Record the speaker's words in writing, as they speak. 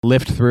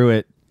lift through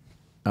it.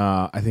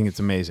 I think it's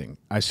amazing.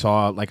 I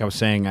saw, like I was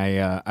saying,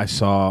 I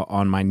saw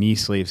on my knee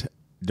sleeves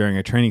during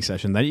a training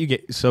session that you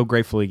so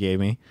gratefully gave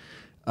me.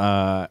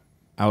 I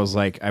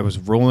was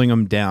rolling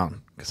them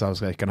down because I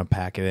was like going to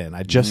pack it in.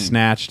 I just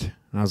snatched,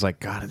 and I was like,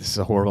 God, this is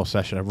a horrible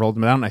session. I rolled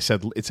them down,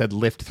 and it said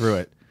lift through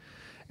it.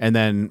 And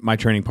then my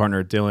training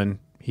partner, Dylan,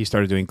 he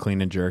started doing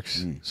clean and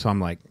jerks. So I'm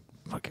like,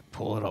 fucking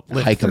pull it up.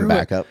 Hike them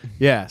back up.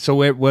 Yeah.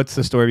 So what's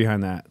the story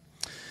behind that?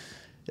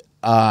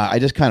 I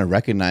just kind of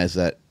recognize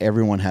that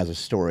everyone has a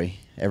story.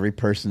 Every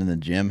person in the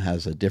gym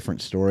has a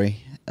different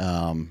story.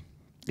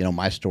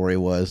 My story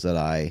was that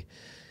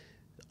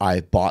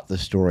I bought the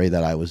story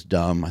that I was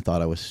dumb. I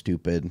thought I was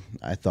stupid.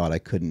 I thought I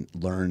couldn't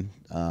learn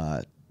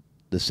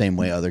the same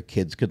way other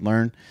kids could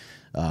learn.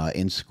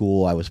 In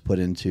school, I was put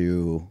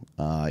into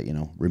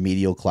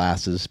remedial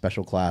classes,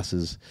 special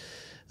classes,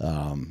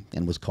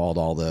 and was called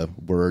all the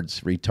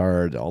words,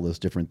 retard, all those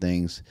different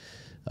things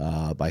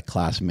by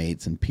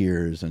classmates and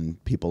peers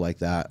and people like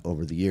that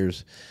over the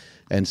years.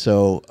 And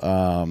so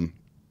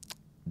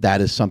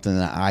that is something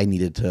that I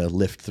needed to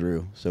lift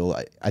through. So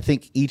I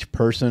think each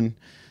person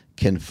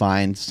can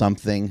find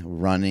something,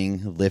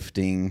 running,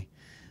 lifting,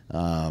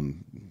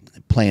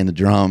 playing the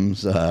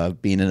drums,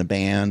 being in a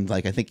band.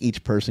 Like, I think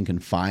each person can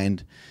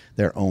find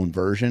their own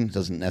version. It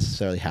doesn't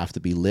necessarily have to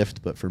be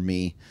lift, but for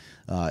me,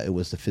 it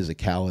was the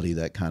physicality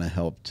that kind of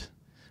helped.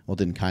 Well,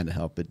 didn't kind of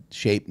help. It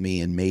shaped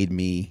me and made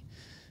me,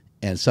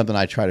 and something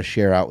I try to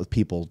share out with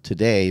people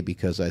today,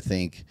 because I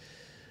think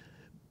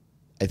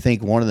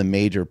one of the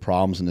major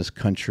problems in this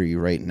country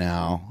right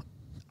now,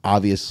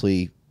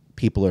 obviously,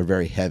 people are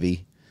very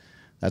heavy.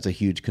 That's a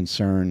huge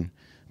concern.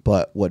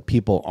 But what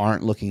people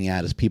aren't looking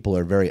at is people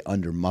are very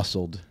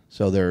under-muscled.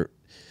 So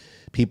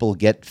people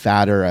get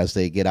fatter as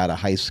they get out of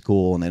high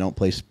school and they don't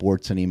play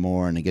sports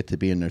anymore, and they get to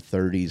be in their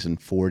 30s and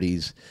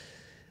 40s.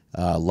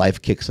 Life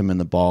kicks them in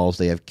the balls.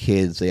 They have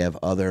kids. They have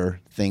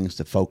other things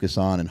to focus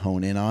on and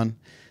hone in on.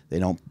 They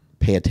don't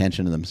pay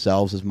attention to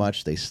themselves as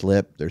much. They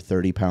slip. They're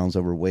 30 pounds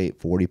overweight,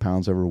 40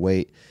 pounds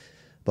overweight.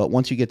 But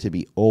once you get to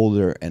be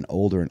older and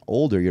older and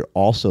older, you're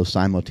also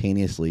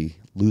simultaneously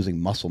losing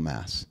muscle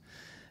mass.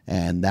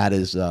 And that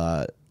is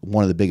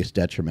one of the biggest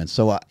detriments.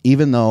 So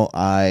even though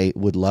I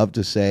would love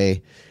to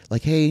say,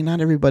 like, hey, not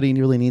everybody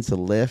really needs to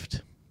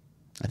lift,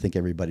 I think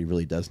everybody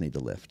really does need to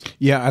lift.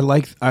 Yeah, I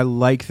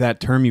like that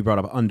term you brought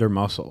up,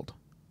 under-muscled.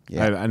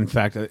 Yeah. In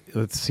fact,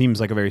 it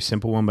seems like a very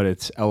simple one, but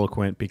it's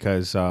eloquent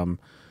because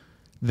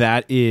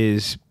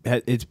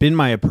it's been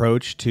my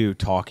approach to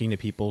talking to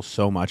people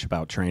so much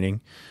about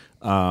training.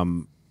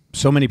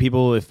 So many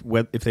people, if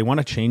they want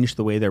to change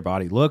the way their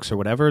body looks or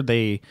whatever,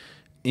 they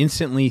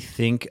instantly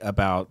think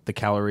about the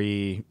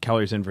calories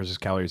in versus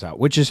calories out,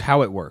 which is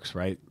how it works,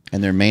 right?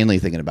 And they're mainly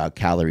thinking about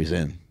calories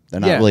in. They're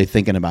not really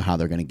thinking about how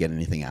they're going to get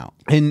anything out.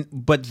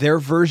 But their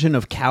version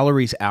of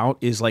calories out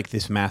is like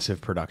this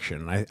massive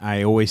production.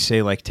 I always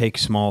say, like, take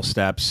small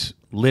steps,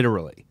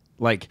 literally.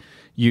 Like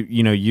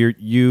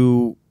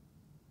you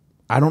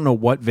I don't know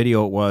what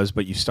video it was,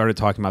 but you started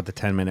talking about the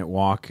 10-minute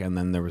walk, and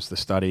then there was the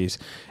studies,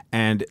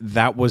 and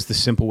that was the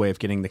simple way of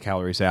getting the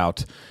calories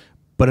out.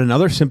 But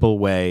another simple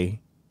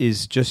way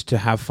is just to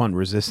have fun,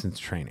 resistance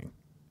training.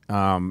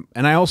 And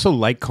I also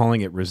like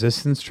calling it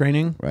resistance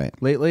training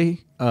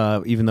lately,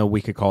 even though we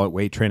could call it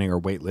weight training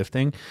or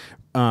weightlifting.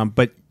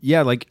 But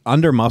yeah, like,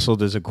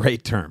 under-muscled is a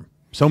great term.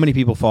 So many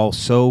people fall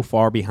so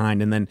far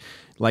behind, and then,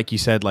 like you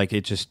said, like,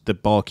 the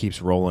ball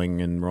keeps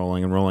rolling and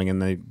rolling and rolling,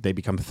 and they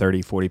become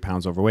 30, 40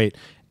 pounds overweight,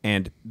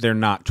 and they're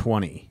not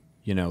 20.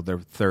 They're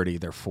 30,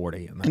 they're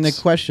 40. And the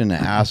question to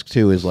ask,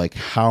 too, is, like,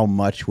 how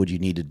much would you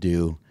need to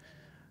do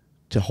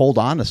to hold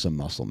on to some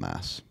muscle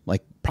mass?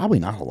 Like, probably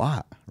not a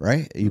lot,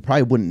 right? You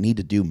probably wouldn't need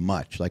to do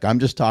much. Like, I'm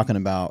just talking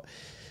about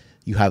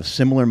you have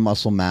similar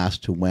muscle mass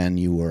to when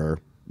you were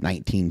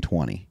 19,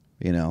 20,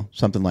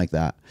 something like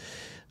that.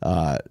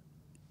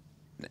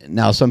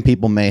 Now, some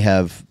people may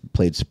have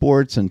played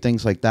sports and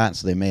things like that,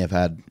 so they may have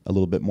had a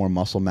little bit more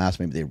muscle mass.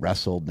 Maybe they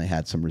wrestled and they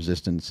had some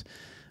resistance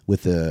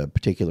with the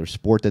particular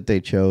sport that they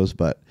chose.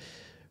 But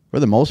for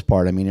the most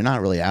part, I mean, you're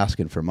not really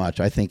asking for much.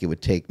 I think it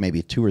would take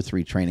maybe 2 or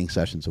 3 training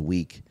sessions a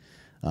week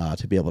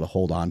to be able to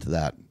hold on to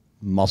that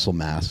muscle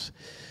mass.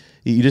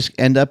 You just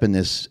end up in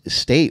this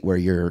state where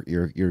you're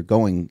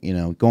going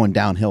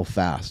downhill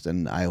fast.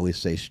 And I always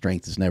say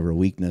strength is never a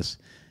weakness,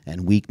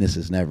 and weakness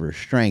is never a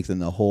strength.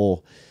 And the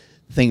whole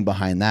thing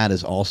behind that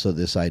is also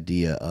this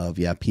idea of,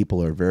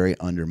 people are very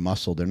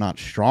under-muscled. They're not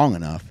strong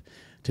enough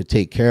to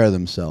take care of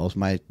themselves.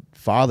 My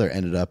father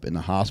ended up in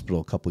the hospital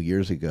a couple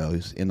years ago. He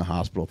was in the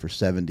hospital for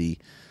 70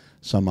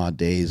 some odd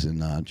days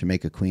in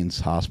Jamaica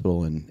Queens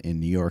Hospital in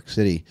New York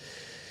City.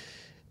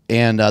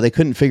 And they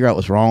couldn't figure out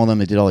what's wrong with him.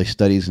 They did all these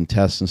studies and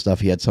tests and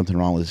stuff. He had something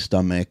wrong with his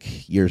stomach.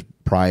 Years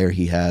prior,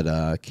 he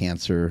had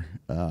cancer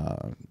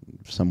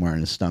somewhere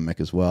in his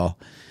stomach as well.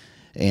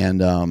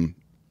 And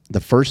the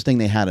first thing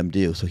they had him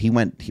do, so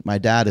my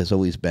dad has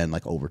always been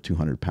like over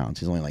 200 pounds.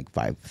 He's only like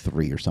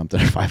 5'3" or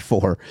something, or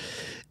 5'4".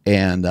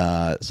 And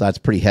so that's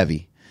pretty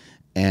heavy.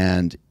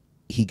 And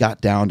he got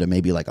down to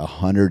maybe like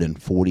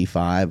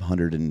 145,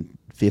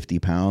 50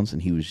 pounds,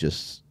 and he was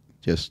just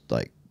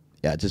like,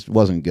 yeah, it just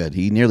wasn't good.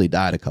 He nearly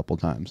died a couple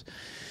times.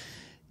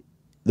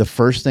 The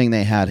first thing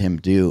they had him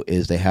do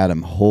is they had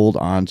him hold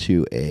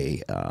onto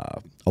a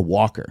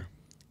walker,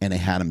 and they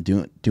had him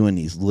doing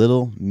these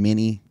little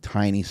mini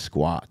tiny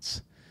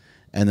squats.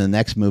 And the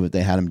next move that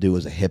they had him do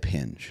was a hip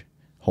hinge,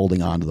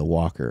 holding onto the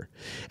walker.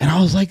 And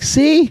I was like,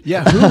 see?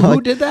 Yeah,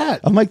 who did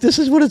that? I'm like, this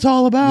is what it's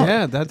all about.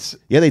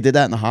 Yeah, they did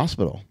that in the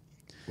hospital.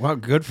 Wow,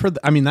 good for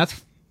I mean,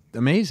 that's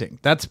amazing.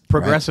 That's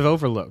progressive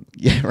overload.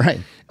 Yeah, right.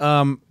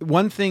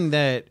 One thing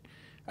that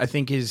I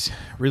think is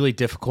really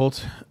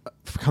difficult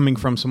coming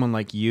from someone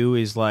like you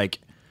is like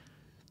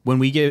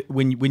when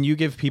you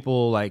give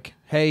people like,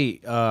 hey,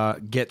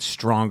 get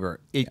stronger,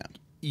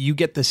 you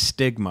get the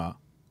stigma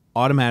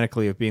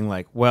automatically of being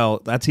like,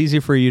 well, that's easy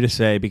for you to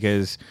say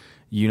because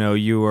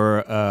you were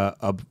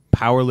a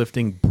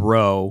powerlifting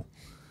bro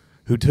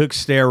who took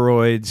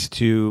steroids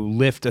to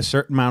lift a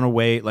certain amount of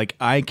weight. Like,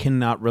 I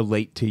cannot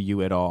relate to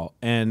you at all.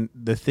 And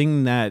the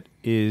thing that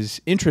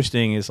is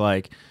interesting is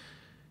like,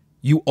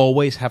 you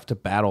always have to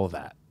battle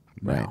that.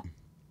 Right.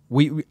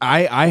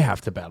 I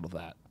have to battle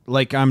that.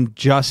 Like, I'm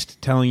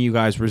just telling you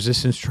guys,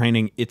 resistance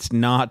training, it's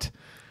not,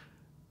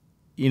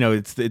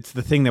 it's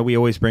the thing that we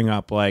always bring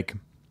up, like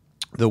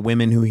the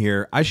women who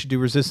hear, I should do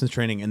resistance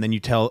training. And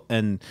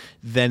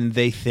then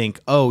they think,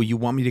 oh, you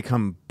want me to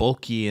become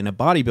bulky and a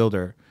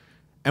bodybuilder.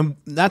 And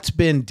that's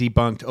been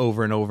debunked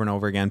over and over and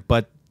over again.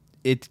 But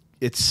it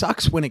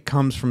sucks when it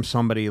comes from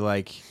somebody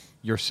like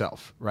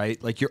yourself,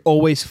 right? Like, you're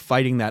always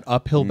fighting that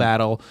uphill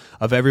battle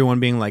of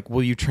everyone being like,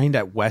 well, you trained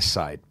at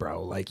Westside,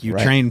 bro. Like, you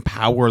trained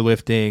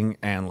powerlifting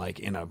and like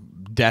in a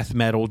death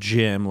metal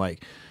gym.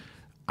 Like,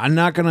 I'm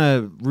not going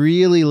to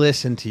really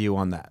listen to you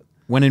on that.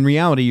 When in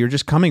reality, you're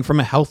just coming from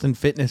a health and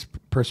fitness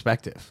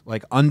perspective.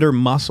 Like,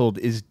 under-muscled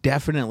is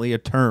definitely a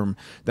term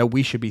that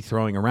we should be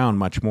throwing around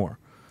much more.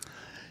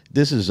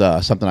 This is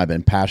something I've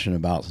been passionate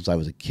about since I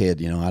was a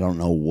kid. I don't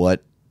know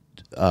what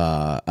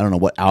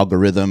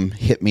algorithm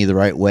hit me the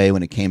right way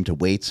when it came to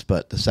weights,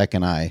 but the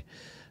second I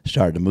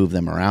started to move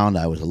them around,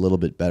 I was a little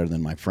bit better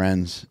than my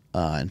friends.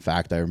 In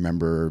fact, I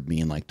remember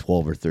being like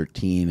 12 or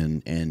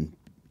 13 and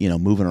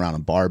moving around a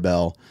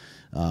barbell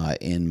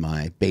in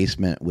my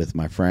basement with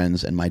my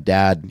friends. And my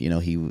dad,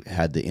 he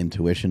had the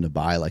intuition to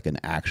buy like an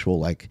actual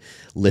like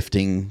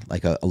lifting,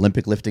 like a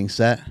Olympic lifting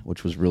set,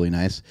 which was really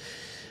nice.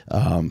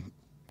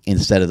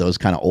 Instead of those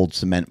kind of old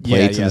cement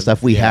plates and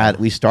stuff, we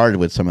started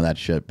with some of that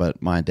shit. But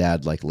my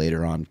dad, like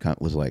later on,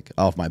 was like,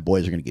 "Oh, if my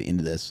boys are going to get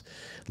into this,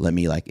 let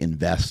me like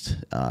invest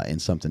in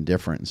something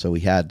different." And so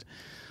we had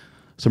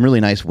some really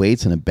nice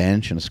weights and a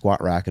bench and a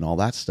squat rack and all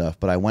that stuff.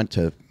 But I went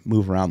to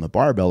move around the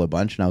barbell a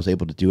bunch, and I was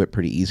able to do it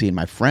pretty easy. And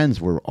my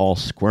friends were all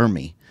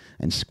squirmy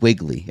and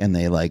squiggly, and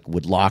they like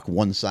would lock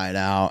one side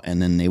out,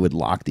 and then they would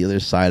lock the other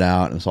side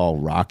out, and it's all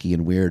rocky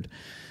and weird.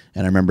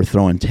 And I remember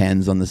throwing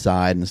 10s on the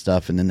side and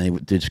stuff, and then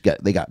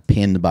they got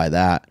pinned by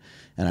that.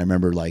 And I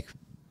remember like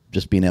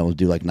just being able to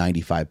do like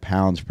 95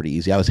 pounds pretty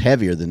easy. I was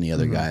heavier than the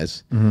other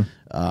guys, and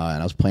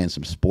I was playing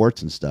some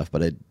sports and stuff.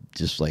 But it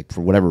just like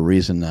for whatever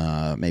reason,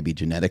 maybe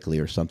genetically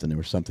or something, there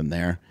was something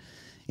there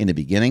in the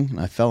beginning, and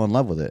I fell in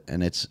love with it.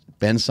 And it's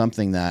been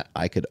something that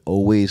I could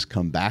always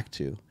come back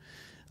to.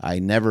 I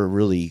never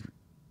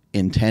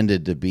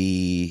intended to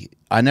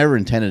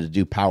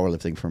do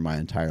powerlifting for my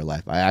entire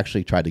life. I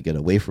actually tried to get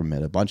away from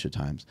it a bunch of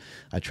times.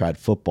 I tried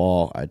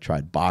football, I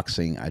tried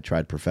boxing, I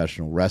tried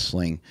professional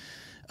wrestling,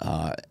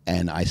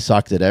 and I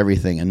sucked at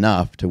everything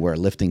enough to where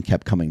lifting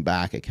kept coming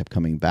back. It kept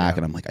coming back,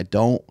 and I'm like, I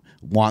don't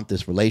want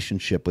this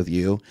relationship with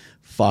you.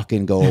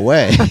 Fucking go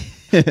away.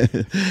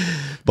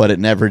 But it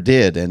never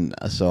did, and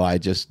so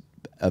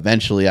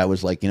eventually I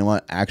was like, you know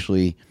what?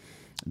 Actually,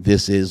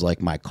 this is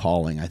like my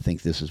calling. I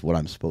think this is what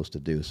I'm supposed to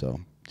do, so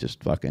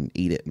just fucking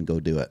eat it and go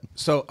do it.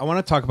 So I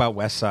want to talk about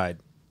Westside,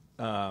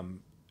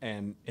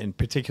 and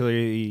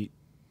particularly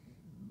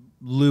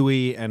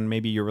Louis and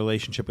maybe your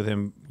relationship with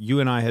him. You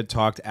and I had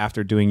talked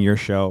after doing your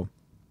show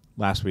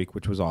last week,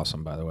 which was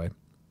awesome, by the way.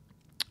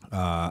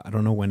 I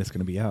don't know when it's going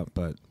to be out,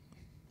 but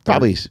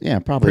probably it's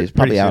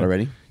probably out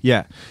already.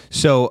 Yeah.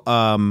 So,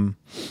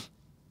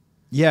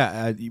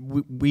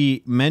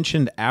 we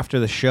mentioned after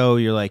the show,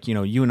 you're like,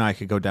 you and I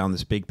could go down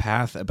this big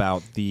path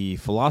about the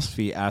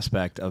philosophy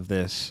aspect of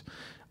this.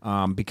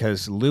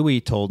 Because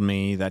Louis told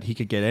me that he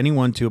could get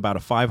anyone to about a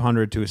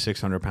 500 to a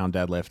 600 pound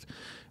deadlift,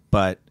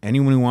 but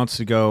anyone who wants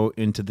to go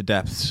into the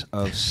depths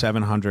of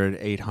 700,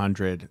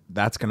 800,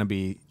 that's going to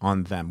be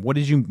on them. What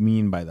did you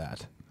mean by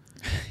that?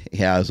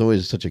 Yeah, it was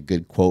always such a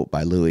good quote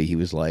by Louis. He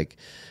was like,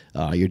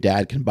 your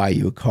dad can buy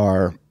you a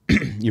car,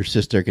 your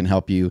sister can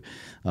help you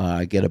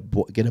get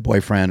a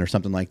boyfriend or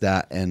something like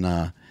that,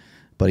 and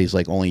but he's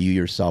like, only you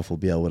yourself will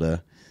be able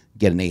to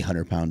get an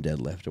 800-pound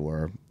deadlift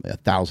or a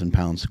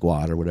 1,000-pound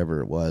squat or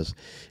whatever it was.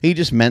 He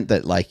just meant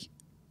that like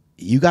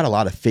you got a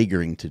lot of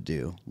figuring to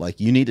do. Like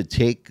you need to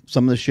take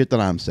some of the shit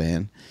that I'm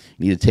saying.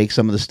 You need to take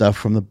some of the stuff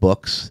from the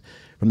books,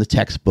 from the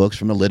textbooks,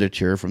 from the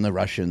literature, from the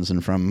Russians,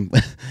 and from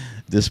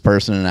this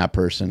person and that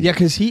person. Yeah,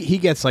 because he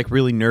gets like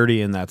really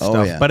nerdy in that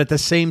stuff. Yeah. But at the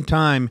same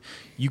time,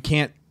 you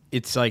can't.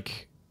 It's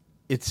like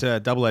it's a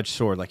double-edged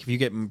sword. Like if you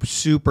get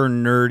super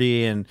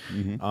nerdy and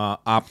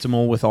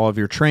optimal with all of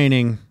your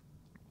training,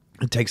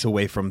 it takes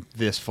away from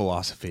this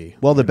philosophy.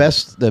 Well, the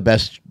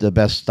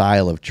best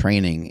style of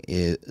training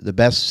is the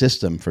best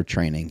system for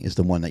training is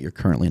the one that you're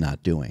currently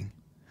not doing.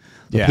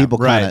 People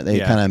kind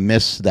of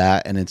miss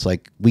that, and it's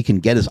like we can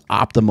get as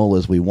optimal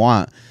as we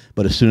want,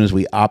 but as soon as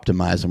we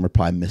optimize them, we're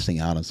probably missing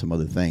out on some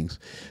other things.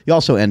 You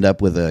also end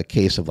up with a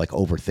case of like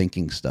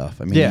overthinking stuff.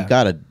 I mean,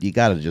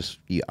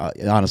 you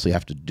honestly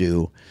have to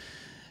do.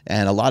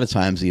 And a lot of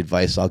times the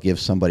advice I'll give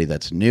somebody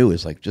that's new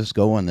is like, just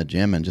go in the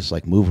gym and just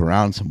like move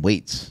around some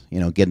weights,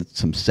 get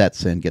some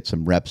sets in, get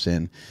some reps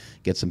in,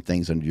 get some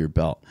things under your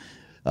belt.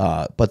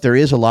 But there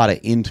is a lot of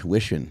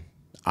intuition,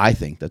 I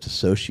think, that's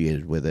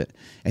associated with it.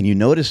 And you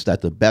notice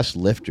that the best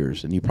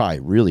lifters, and you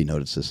probably really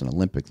notice this in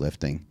Olympic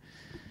lifting,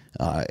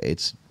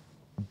 it's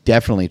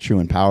definitely true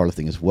in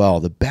powerlifting as well.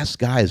 The best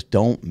guys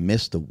don't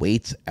miss the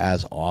weights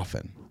as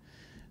often.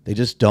 They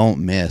just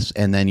don't miss.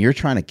 And then you're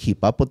trying to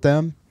keep up with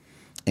them.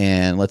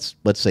 And let's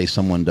say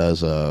someone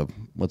does a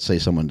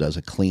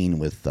clean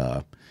with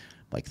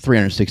like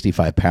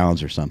 365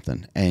 pounds or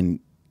something, and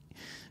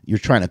you're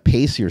trying to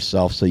pace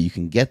yourself so you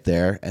can get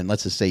there. And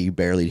let's just say you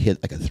barely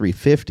hit like a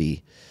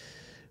 350.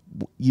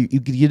 You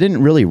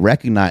didn't really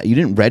recognize, you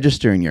didn't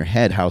register in your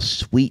head how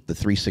sweet the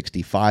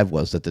 365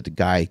 was that the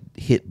guy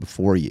hit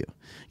before you.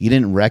 You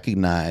didn't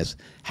recognize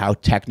how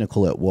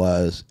technical it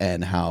was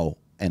and how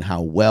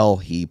well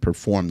he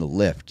performed the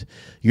lift.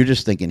 You're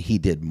just thinking he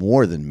did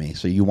more than me,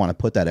 so you want to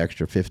put that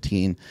extra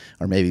 15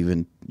 or maybe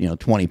even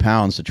 20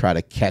 pounds to try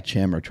to catch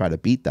him or try to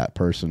beat that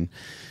person,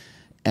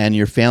 and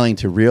you're failing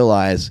to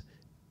realize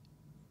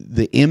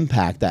the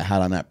impact that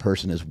had on that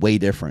person is way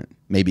different.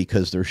 Maybe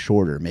because they're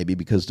shorter, maybe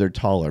because they're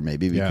taller,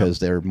 maybe because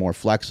they're more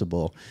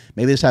flexible,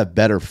 maybe they just have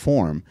better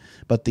form.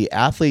 But the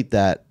athlete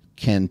that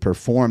can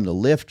perform the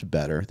lift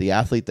better, the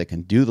athlete that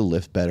can do the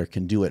lift better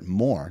can do it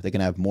more. They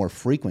can have more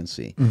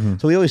frequency.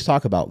 So we always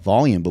talk about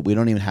volume, but we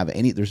don't even have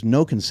there's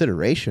no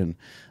consideration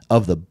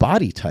of the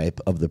body type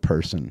of the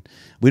person.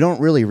 We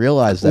don't really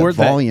realize that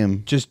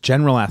volume. Just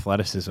general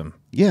athleticism.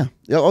 Yeah.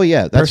 Oh,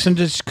 yeah. That person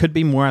just could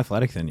be more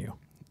athletic than you.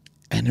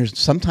 And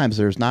sometimes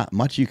there's not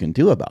much you can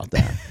do about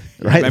that.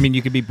 Right? I mean,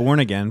 you could be born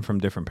again from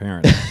different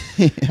parents.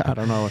 I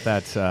don't know if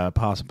that's a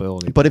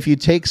possibility. But if you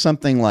take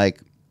something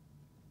like,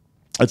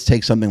 let's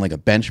take something like a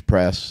bench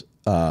press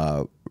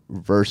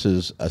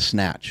versus a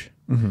snatch.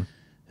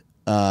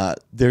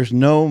 There's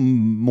no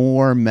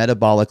more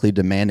metabolically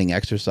demanding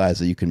exercise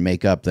that you can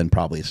make up than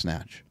probably a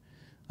snatch.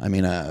 I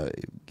mean,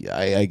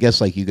 I guess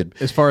like you could,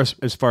 as far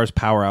as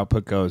power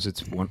output goes,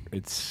 it's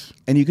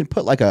and you can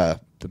put like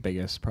the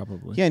biggest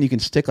probably. Yeah, and you can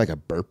stick like a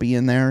burpee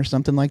in there or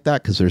something like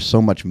that because there's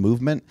so much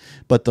movement.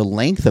 But the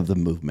length of the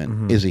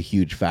movement is a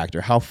huge factor.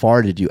 How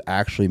far did you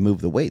actually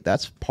move the weight?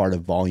 That's part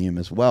of volume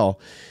as well.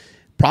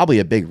 Probably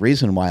a big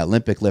reason why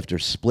Olympic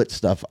lifters split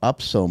stuff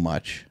up so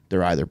much.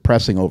 They're either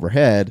pressing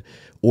overhead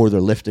or they're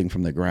lifting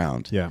from the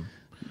ground. Yeah.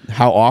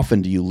 How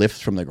often do you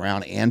lift from the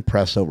ground and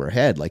press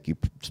overhead? Like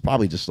it's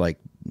probably just like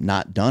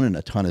not done in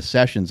a ton of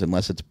sessions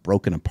unless it's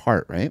broken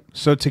apart, right?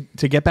 So to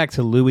get back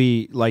to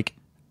Louis, like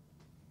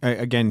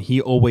again,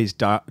 he always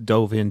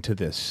dove into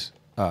this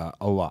a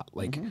lot.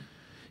 Like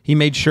he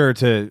made sure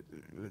to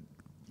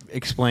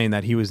explain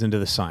that he was into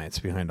the science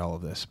behind all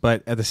of this,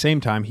 but at the same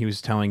time, he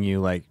was telling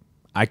you like,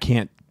 I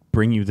can't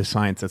bring you the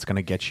science that's going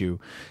to get you.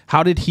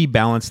 How did he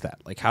balance that?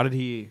 Like, how did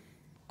he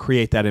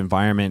create that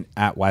environment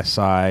at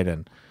Westside?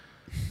 And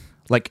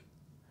like,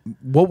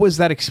 what was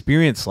that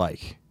experience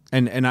like?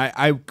 And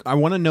I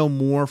want to know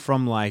more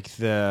from like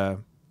the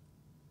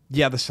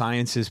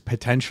science is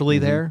potentially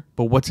there,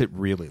 but what's it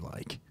really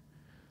like?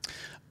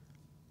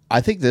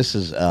 I think this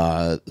is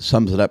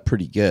sums it up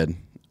pretty good.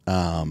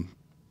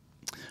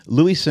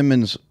 Louis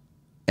Simmons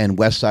and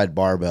Westside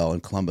Barbell in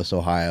Columbus,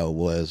 Ohio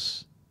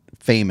was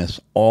famous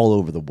all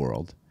over the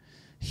world.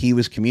 He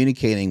was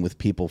communicating with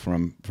people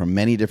from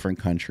many different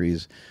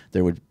countries.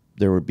 There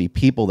would be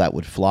people that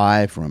would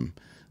fly from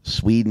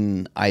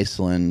Sweden,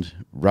 Iceland,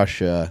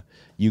 Russia,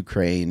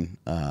 Ukraine,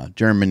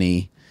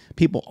 Germany,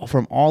 people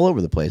from all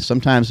over the place.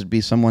 Sometimes it'd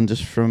be someone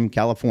just from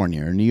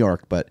California or New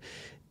York, but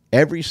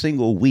every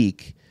single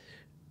week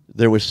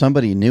there was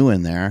somebody new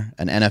in there,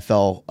 an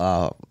NFL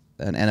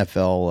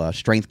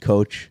strength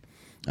coach,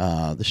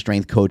 the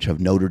strength coach of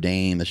Notre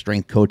Dame, the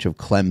strength coach of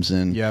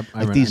Clemson. Yep,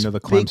 I know the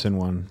Clemson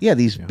one. Yeah,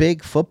 these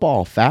big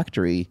football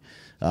factory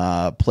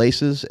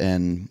places,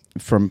 and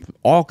from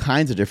all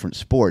kinds of different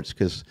sports,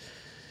 because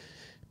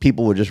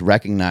people were just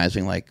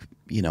recognizing, like,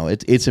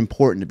 it's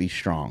important to be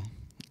strong.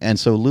 And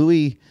so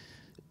Louis,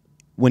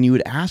 when you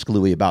would ask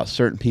Louis about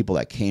certain people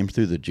that came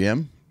through the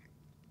gym,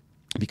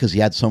 because he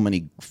had so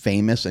many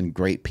famous and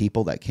great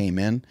people that came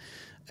in,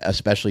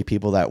 especially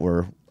people that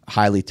were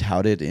highly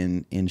touted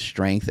in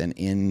strength and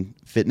in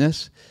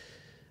fitness.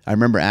 I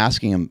remember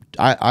asking him,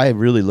 I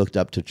really looked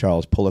up to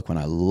Charles Poliquin when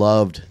I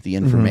loved the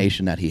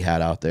information that he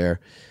had out there,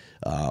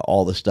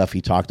 all the stuff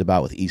he talked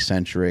about with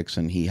eccentrics,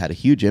 and he had a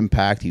huge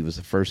impact. He was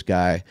the first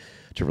guy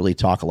to really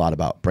talk a lot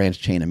about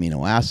branched chain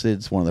amino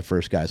acids, one of the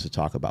first guys to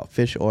talk about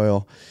fish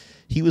oil.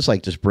 he was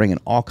like just bringing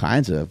all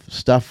kinds of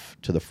stuff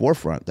to the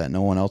forefront that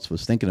no one else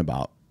was thinking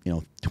about,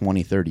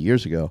 20, 30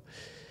 years ago.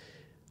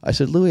 I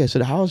said, Louis,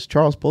 how's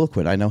Charles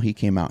Poliquin? I know he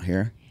came out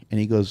here. And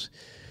he goes,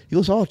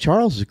 oh,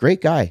 Charles is a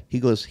great guy. He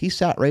goes, he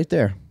sat right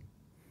there.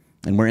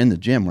 And we're in the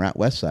gym. We're at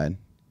Westside.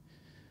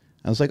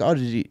 I was like, oh,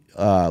 did you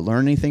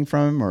learn anything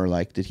from him? Or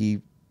like, did he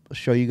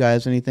show you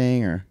guys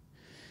anything? Or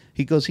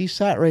he goes, he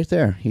sat right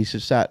there. He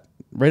just sat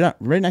right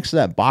next to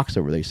that box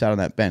over there. He sat on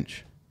that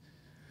bench.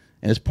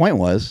 And his point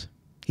was,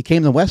 he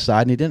came to the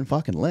Westside and he didn't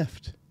fucking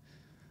lift.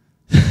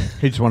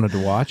 He just wanted to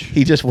watch.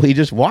 He just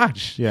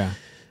watched. Yeah.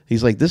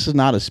 He's like, this is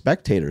not a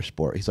spectator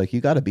sport. He's like, you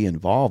got to be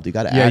involved. You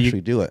got to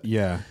actually do it.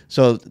 Yeah.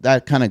 So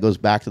that kind of goes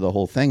back to the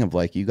whole thing of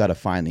like, you got to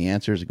find the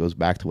answers. It goes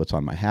back to what's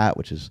on my hat,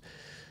 which is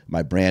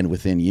my brand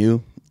within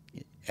you.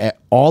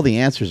 All the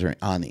answers are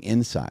on the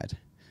inside,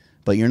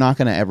 but you're not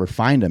going to ever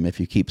find them if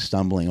you keep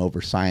stumbling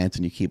over science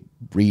and you keep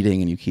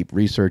reading and you keep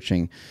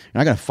researching. You're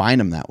not going to find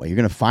them that way. You're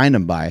going to find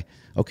them by,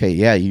 okay,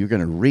 yeah, you're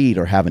going to read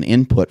or have an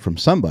input from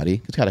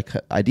somebody.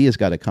 Ideas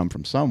got to come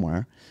from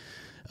somewhere.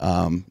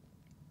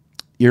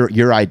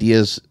 Your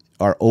ideas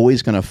are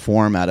always going to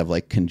form out of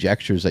like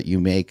conjectures that you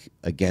make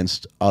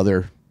against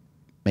other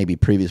maybe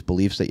previous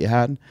beliefs that you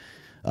had,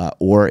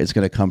 or it's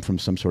going to come from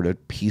some sort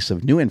of piece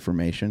of new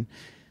information.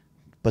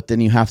 But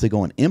then you have to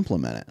go and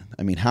implement it.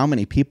 I mean, how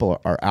many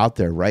people are out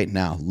there right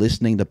now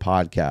listening to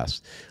podcasts,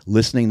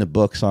 listening to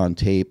books on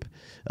tape,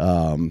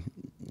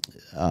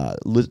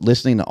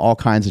 listening to all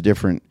kinds of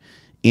different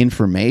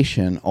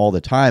information all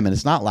the time? And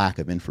it's not lack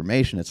of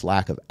information, it's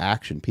lack of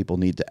action. People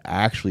need to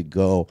actually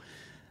go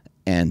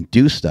and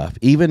do stuff.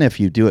 Even if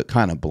you do it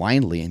kind of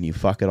blindly and you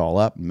fuck it all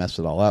up and mess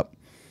it all up.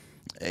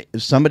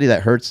 If somebody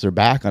that hurts their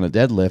back on a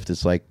deadlift,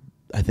 it's like,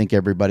 I think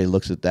everybody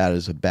looks at that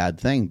as a bad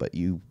thing, but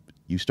you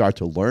start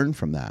to learn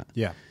from that.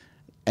 Yeah.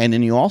 And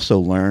then you also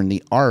learn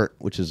the art,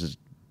 which is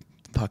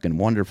a fucking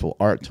wonderful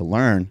art to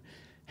learn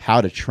how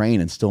to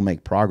train and still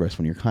make progress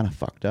when you're kind of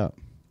fucked up.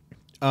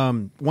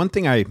 One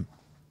thing I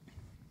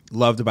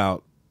loved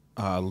about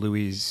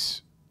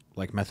Louis'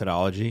 like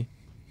methodology,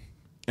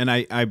 and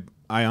I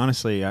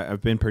honestly,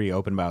 I've been pretty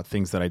open about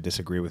things that I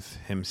disagree with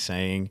him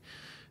saying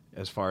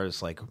as far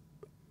as like...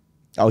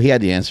 Oh, he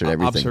had the answer to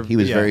everything. He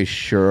was very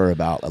sure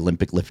about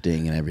Olympic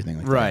lifting and everything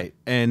like that.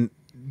 Right.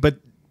 But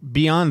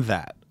beyond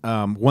that,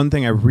 one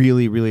thing I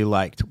really, really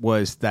liked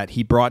was that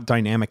he brought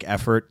dynamic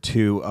effort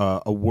to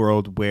a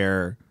world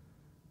where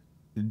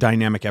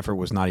dynamic effort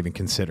was not even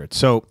considered.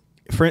 So,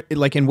 for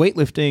like in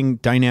weightlifting,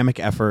 dynamic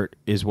effort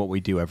is what we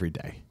do every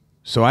day.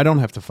 So I don't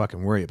have to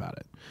fucking worry about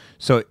it.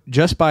 So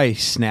just by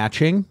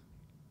snatching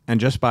and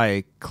just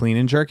by clean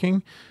and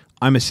jerking,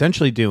 I'm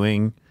essentially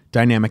doing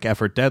dynamic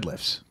effort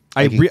deadlifts.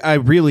 Like I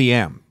really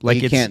am.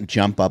 Like you can't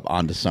jump up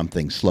onto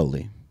something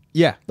slowly.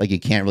 Yeah. Like you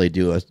can't really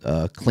do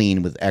a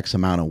clean with X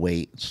amount of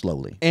weight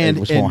slowly. And,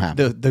 which won't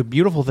happen. The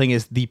beautiful thing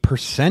is the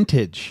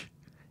percentage,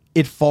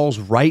 it falls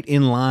right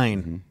in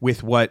line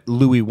with what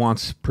Louis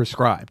wants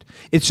prescribed.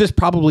 It's just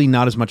probably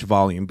not as much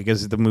volume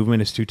because the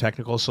movement is too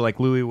technical. So like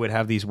Louis would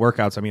have these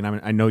workouts. I mean,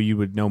 I know you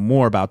would know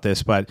more about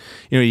this, but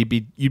you'd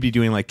be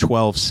doing like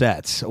 12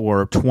 sets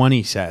or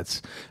 20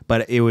 sets,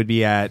 but it would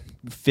be at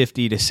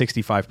 50 to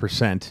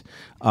 65%,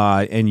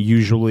 and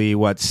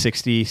usually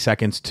 60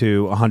 seconds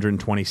to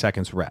 120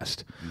 seconds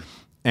rest.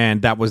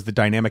 And that was the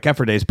dynamic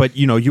effort days. But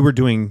you were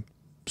doing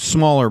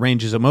smaller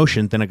ranges of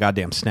motion than a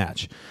goddamn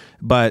snatch.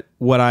 But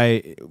what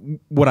I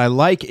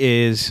like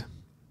is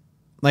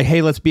like,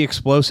 hey, let's be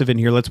explosive in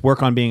here. Let's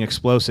work on being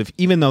explosive,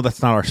 even though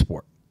that's not our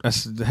sport.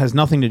 It has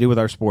nothing to do with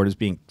our sport as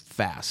being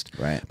fast.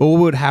 Right. But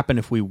what would happen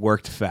if we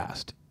worked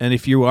fast? And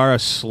if you are a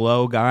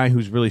slow guy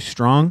who's really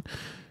strong,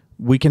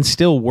 we can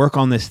still work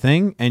on this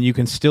thing, and you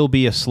can still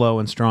be a slow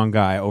and strong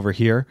guy over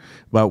here,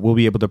 but we'll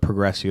be able to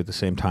progress you at the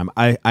same time.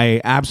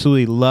 I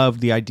absolutely love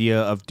the idea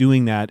of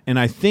doing that, and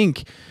I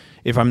think,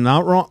 if I'm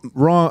not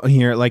wrong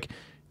here, like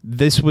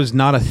this was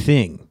not a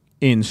thing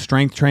in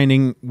strength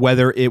training,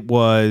 whether it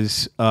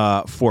was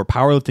for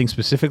powerlifting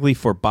specifically,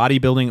 for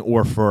bodybuilding,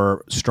 or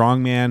for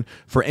strongman,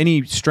 for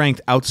any strength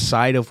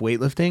outside of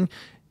weightlifting.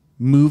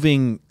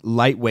 Moving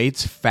light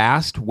weights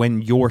fast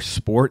when your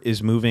sport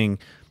is moving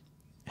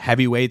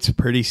heavy weights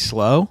pretty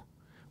slow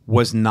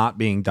was not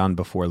being done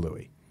before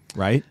Louis,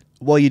 right?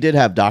 Well, you did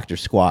have Dr.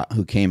 Squat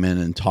who came in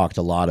and talked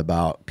a lot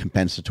about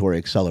compensatory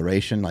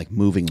acceleration, like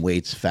moving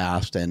weights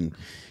fast. And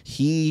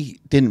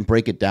he didn't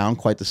break it down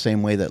quite the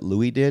same way that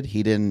Louis did.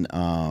 He didn't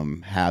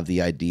have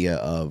the idea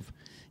of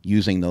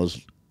using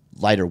those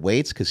lighter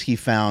weights because he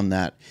found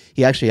that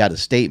he actually had a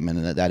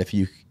statement that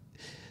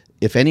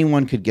if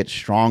anyone could get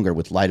stronger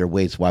with lighter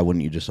weights, why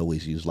wouldn't you just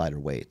always use lighter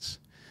weights?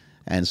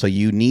 And so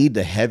you need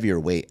the heavier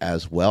weight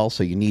as well.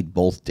 So you need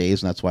both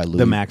days, and that's why Louis...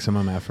 The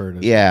maximum effort.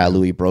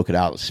 Louis broke it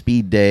out.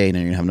 Speed day, and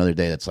then you have another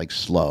day that's like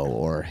slow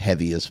or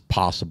heavy as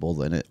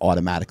possible, and it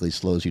automatically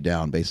slows you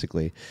down,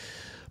 basically.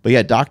 But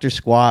yeah, Dr.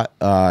 Squat,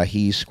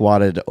 he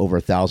squatted over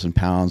 1,000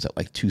 pounds at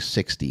like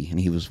 260, and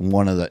he was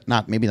one of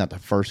the... maybe not the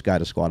first guy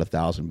to squat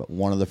 1,000, but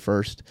one of the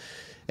first.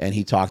 And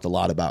he talked a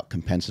lot about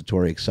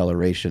compensatory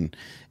acceleration.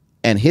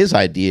 And his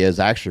idea is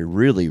actually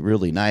really,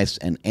 really nice,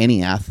 and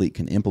any athlete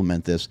can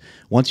implement this.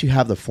 Once you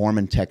have the form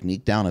and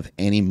technique down of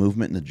any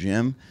movement in the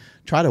gym,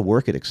 try to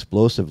work it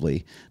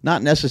explosively,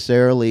 not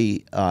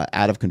necessarily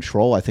out of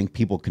control. I think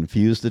people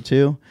confuse the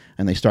two,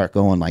 and they start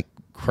going like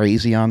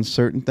crazy on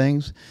certain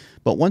things.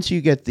 But once you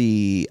get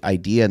the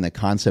idea and the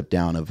concept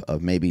down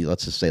of maybe,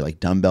 let's just say, like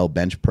dumbbell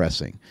bench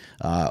pressing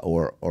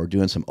or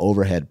doing some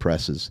overhead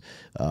presses,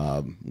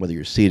 whether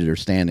you're seated or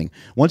standing,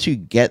 once you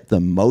get the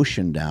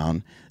motion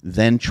down,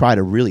 then try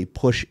to really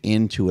push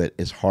into it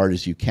as hard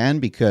as you can,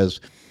 because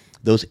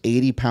those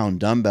 80-pound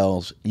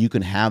dumbbells, you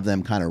can have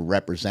them kind of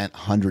represent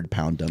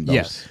 100-pound dumbbells.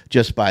 Yes.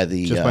 Just by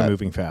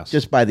moving fast.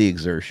 Just by the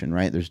exertion,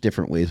 right? There's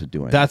different ways of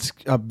doing it. That's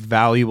a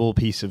valuable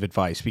piece of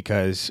advice,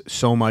 because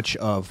so much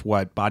of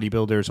what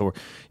bodybuilders or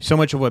so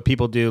much of what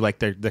people do, like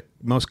the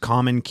most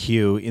common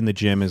cue in the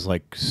gym is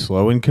like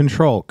slow and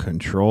control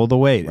the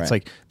weight. Right. It's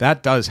like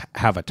that does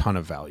have a ton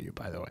of value,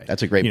 by the way.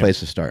 That's a great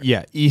place to start.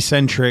 Yeah,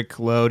 eccentric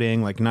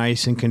loading, like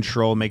nice and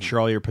control, make sure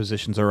all your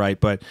positions are right.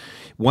 But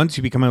once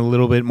you become a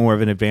little bit more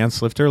of an advanced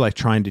lifter, like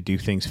trying to do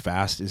things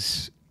fast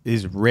is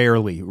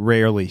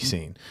rarely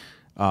seen.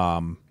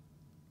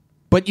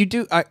 But you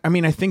do. I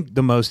mean, I think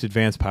the most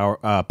advanced power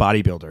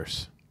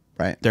bodybuilders,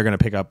 Right. they're going to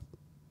pick up,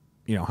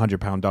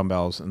 100-pound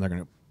dumbbells, and they're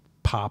going to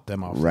pop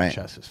them off Right. the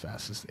chest as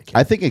fast as they can.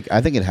 I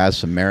think it has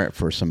some merit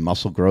for some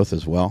muscle growth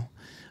as well.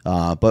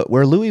 But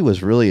where Louis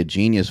was really a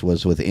genius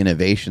was with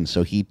innovation.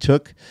 So he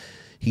took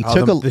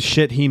the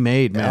shit he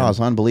made, man. Oh, it was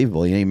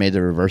unbelievable. He made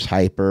the reverse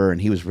hyper, and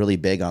he was really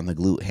big on the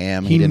glute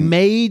ham. He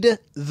made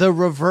the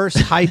reverse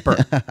hyper.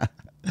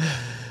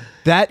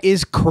 That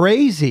is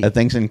crazy. That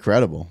thing's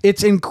incredible.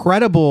 It's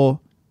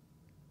incredible.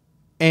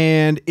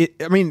 And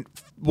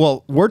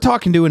we're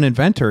talking to an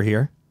inventor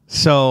here.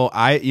 So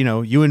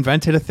you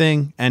invented a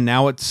thing, and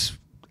now it's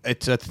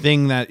a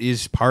thing that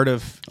is part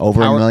of Over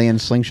 1 million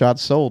slingshots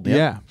sold. Yep.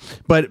 Yeah.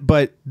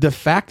 But the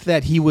fact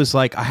that he was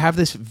like, I have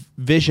this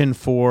vision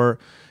for,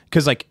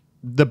 because like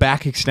the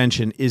back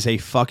extension is a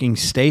fucking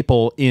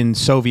staple in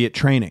Soviet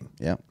training.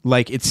 Yeah.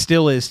 Like it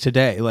still is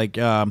today. Like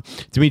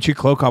Dmitry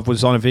Klokov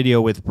was on a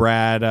video with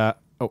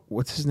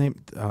what's his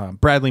name?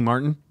 Bradley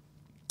Martin.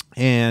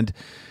 And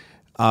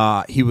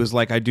he was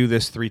like, I do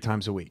this 3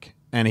 times a week.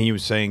 And he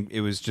was saying it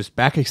was just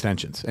back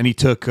extensions. And he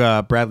took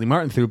Bradley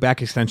Martin through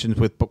back extensions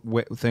with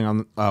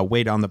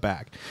weight on the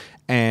back.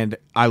 And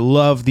I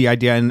love the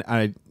idea, and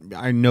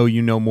I know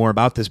you know more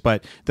about this,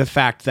 but the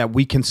fact that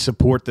we can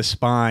support the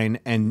spine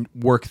and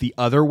work the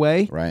other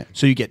way, right?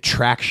 So you get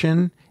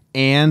traction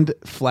and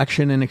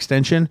flexion and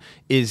extension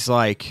is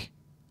like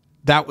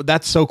that.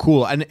 That's so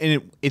cool. And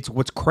it's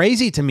what's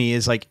crazy to me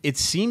is like it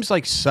seems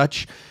like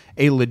such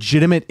a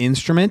legitimate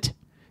instrument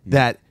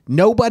that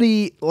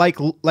nobody like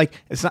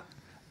it's not.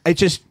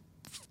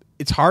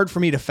 It's hard for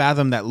me to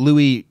fathom that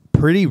Louis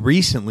pretty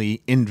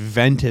recently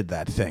invented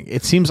that thing.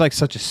 It seems like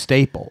such a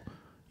staple,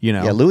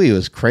 Yeah, Louis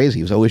was crazy.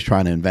 He was always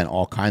trying to invent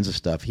all kinds of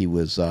stuff. He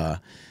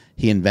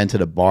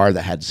invented a bar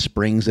that had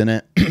springs in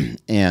it,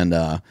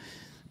 and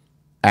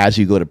as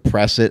you go to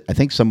press it, I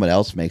think someone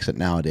else makes it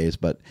nowadays,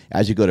 but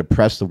as you go to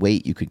press the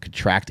weight, you could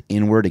contract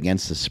inward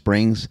against the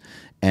springs,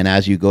 and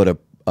as you go to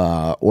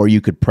or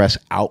you could press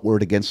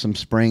outward against some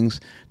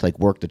springs to like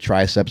work the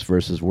triceps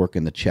versus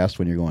working the chest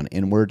when you're going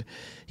inward.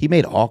 He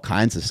made all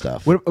kinds of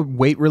stuff. What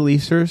weight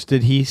releasers?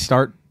 Did he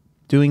start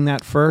doing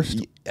that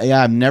first?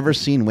 Yeah, I've never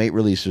seen weight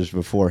releasers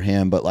before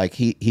him, but like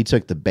he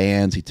took the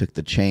bands, he took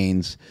the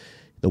chains,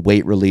 the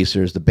weight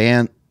releasers.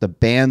 The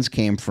bands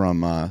came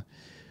from a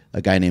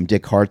guy named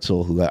Dick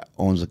Hartzell who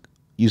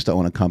used to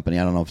own a company.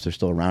 I don't know if they're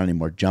still around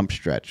anymore. Jump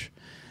Stretch,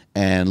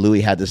 and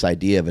Louis had this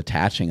idea of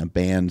attaching a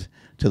band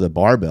to the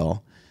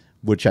barbell,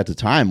 which at the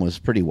time was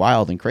pretty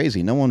wild and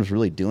crazy. No one was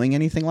really doing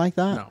anything like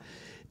that. No.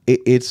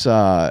 It's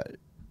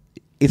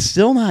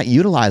still not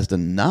utilized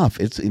enough.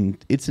 It's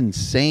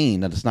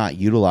insane that it's not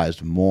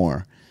utilized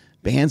more.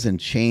 Bands and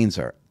chains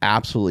are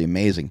absolutely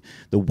amazing.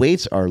 The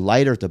weights are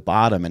lighter at the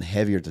bottom and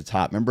heavier at the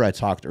top. Remember I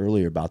talked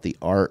earlier about the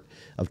art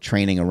of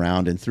training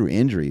around and through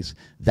injuries.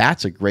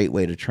 That's a great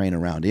way to train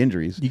around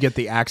injuries. You get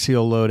the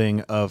axial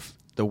loading of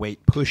the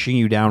weight pushing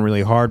you down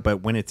really hard,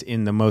 but when it's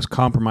in the most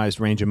compromised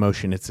range of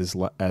motion, it's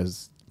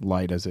as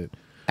light as it.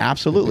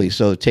 Absolutely.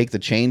 So take the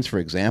chains, for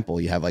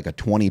example. You have like a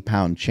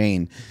 20-pound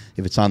chain.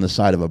 If it's on the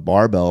side of a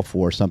barbell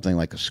for something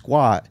like a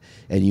squat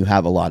and you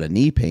have a lot of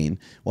knee pain,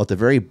 well, at the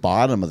very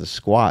bottom of the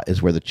squat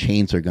is where the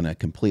chains are going to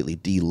completely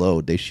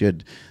deload.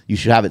 You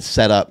should have it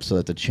set up so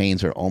that the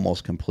chains are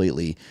almost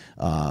completely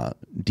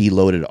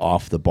deloaded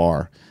off the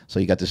bar. So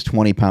you got this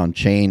 20-pound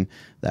chain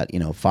that,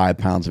 5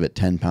 pounds of it,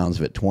 10 pounds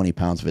of it, 20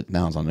 pounds of it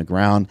now is on the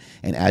ground.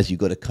 And as you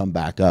go to come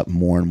back up,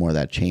 more and more of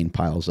that chain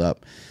piles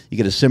up. You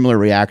get a similar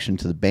reaction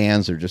to the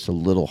bands. They're just a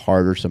little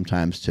harder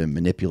sometimes to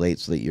manipulate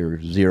so that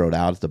you're zeroed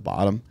out at the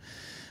bottom.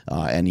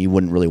 And you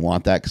wouldn't really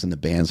want that because then the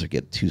bands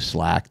get too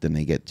slacked and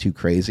they get too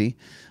crazy.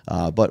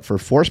 But for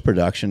force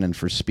production and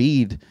for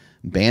speed,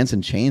 bands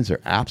and chains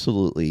are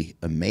absolutely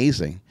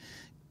amazing.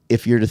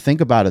 If you're to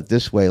think about it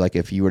this way, like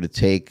if you were to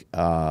take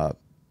a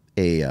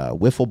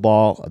wiffle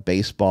ball, a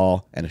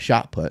baseball, and a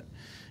shot put,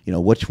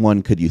 which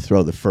one could you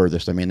throw the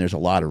furthest? I mean, there's a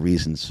lot of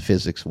reasons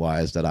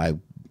physics-wise that I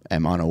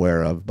am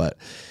unaware of, but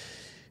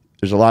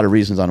there's a lot of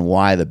reasons on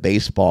why the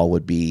baseball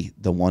would be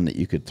the one that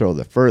you could throw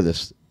the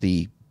furthest.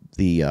 The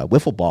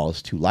wiffle ball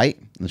is too light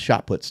and the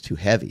shot put's too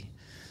heavy.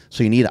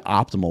 So you need an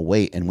optimal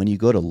weight. And when you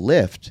go to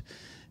lift,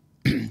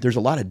 there's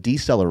a lot of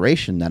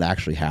deceleration that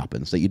actually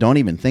happens that you don't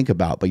even think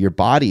about, but your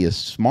body is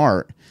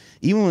smart.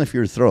 Even if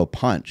you throw a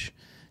punch,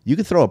 you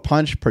can throw a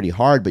punch pretty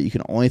hard, but you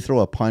can only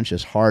throw a punch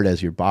as hard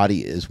as your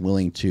body is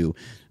willing to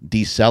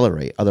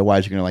decelerate.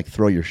 Otherwise, you're going to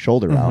throw your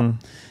shoulder out.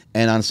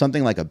 And on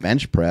something like a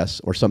bench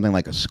press or something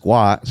like a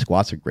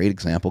squat's a great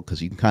example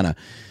because you can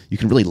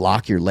really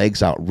lock your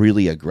legs out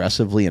really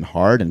aggressively and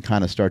hard and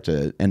kind of start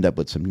to end up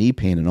with some knee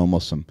pain and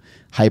almost some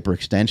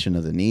hyperextension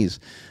of the knees.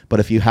 But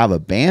if you have a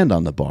band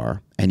on the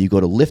bar and you go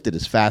to lift it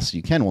as fast as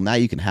you can, well, now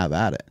you can have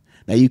at it.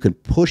 Now you can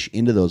push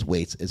into those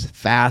weights as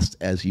fast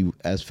as you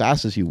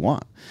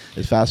want,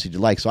 as fast as you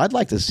like. So I'd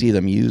like to see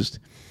them used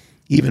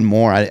even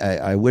more.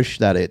 I wish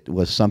that it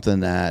was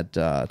something that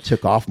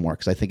took off more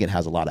because I think it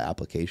has a lot of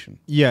application.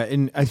 Yeah,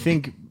 and I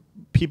think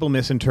people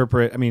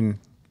misinterpret. I mean,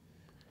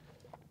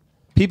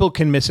 people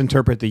can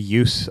misinterpret the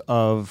use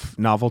of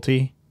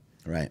novelty,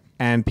 right?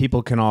 And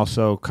people can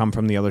also come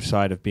from the other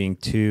side of being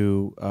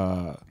too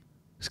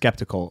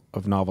skeptical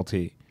of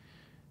novelty.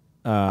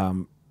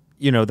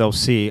 They'll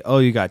see, oh,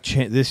 you got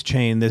this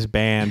chain, this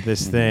band,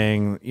 this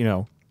thing,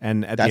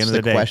 and at the end of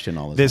the day, question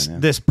all the time,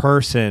 this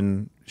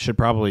person should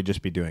probably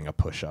just be doing a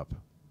push-up,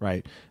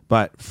 right?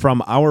 But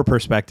from our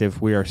perspective,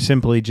 we are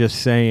simply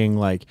just saying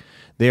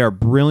they are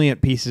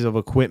brilliant pieces of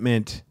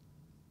equipment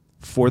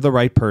for the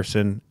right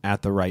person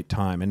at the right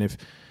time. And if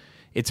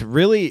it's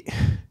really,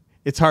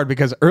 it's hard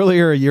because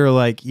earlier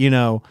you're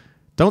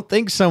don't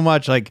think so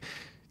much,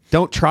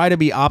 don't try to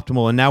be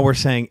optimal. And now we're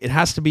saying it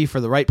has to be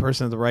for the right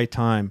person at the right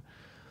time.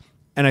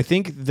 And I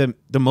think the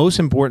most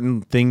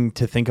important thing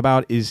to think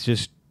about is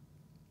just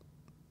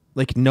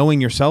knowing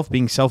yourself,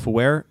 being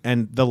self-aware,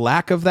 and the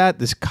lack of that,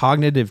 this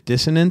cognitive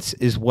dissonance,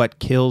 is what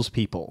kills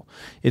people.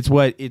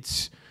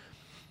 It's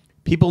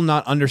people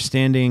not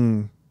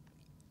understanding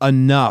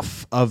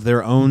enough of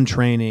their own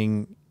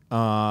training,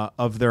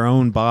 of their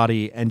own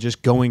body, and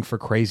just going for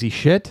crazy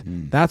shit.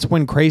 That's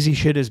when crazy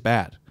shit is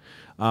bad.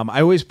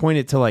 I always point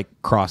it to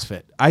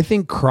CrossFit. I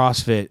think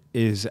CrossFit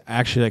is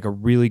actually a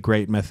really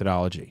great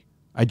methodology.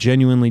 I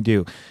genuinely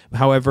do.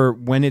 However,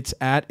 when it's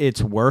at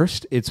its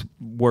worst, it's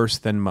worse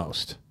than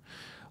most.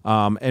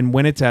 And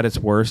when it's at its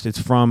worst, it's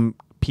from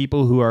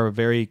people who are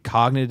very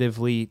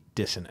cognitively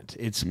dissonant.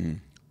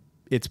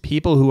 It's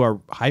people who are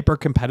hyper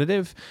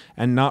competitive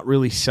and not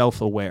really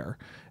self-aware.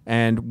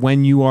 And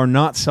when you are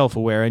not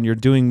self-aware and you're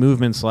doing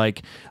movements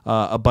like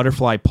a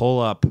butterfly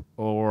pull-up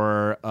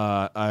or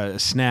a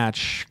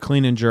snatch,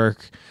 clean and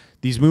jerk,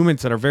 these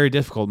movements that are very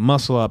difficult,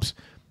 muscle-ups,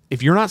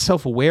 if you're not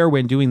self-aware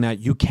when doing that,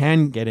 you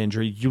can get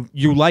injured.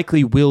 You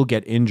likely will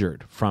get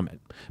injured from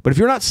it. But if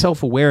you're not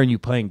self-aware and you're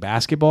playing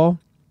basketball,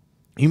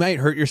 you might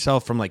hurt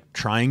yourself from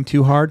trying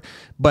too hard,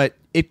 but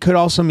it could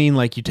also mean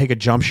you take a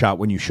jump shot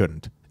when you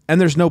shouldn't. And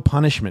there's no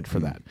punishment for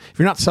that. If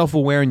you're not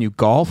self-aware and you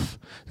golf,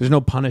 there's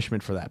no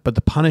punishment for that. But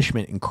the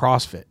punishment in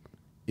CrossFit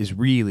is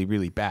really,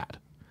 really bad,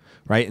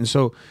 right? And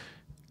so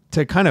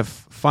to kind of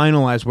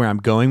finalize where I'm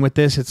going with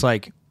this, it's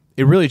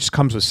it really just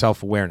comes with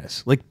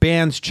self-awareness.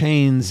 Bands,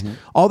 chains,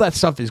 all that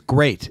stuff is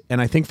great. And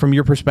I think from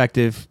your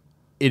perspective,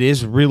 it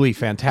is really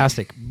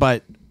fantastic,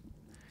 but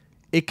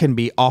it can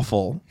be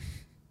awful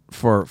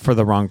for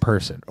the wrong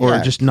person or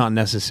just not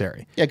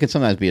necessary. Yeah, it can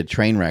sometimes be a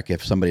train wreck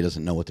if somebody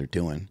doesn't know what they're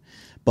doing.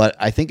 But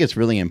I think it's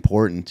really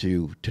important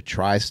to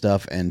try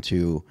stuff and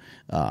to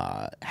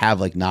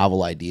have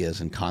novel ideas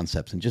and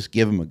concepts and just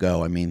give them a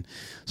go. I mean,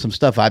 some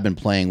stuff I've been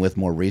playing with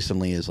more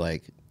recently is I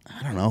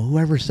don't know,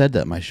 whoever said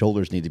that my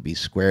shoulders need to be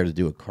square to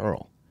do a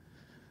curl.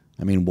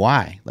 I mean,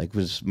 why?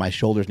 My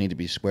shoulders need to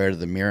be square to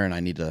the mirror and I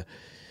need to,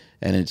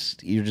 and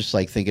you're just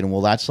thinking,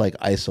 well, that's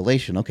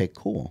isolation. Okay,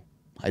 cool.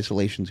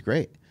 Isolation's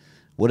great.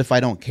 What if I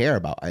don't care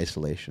about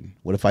isolation?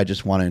 What if I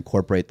just want to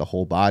incorporate the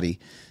whole body?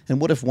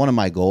 And what if one of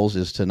my goals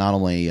is to not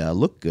only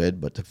look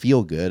good, but to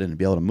feel good and to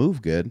be able to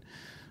move good?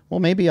 Well,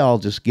 maybe I'll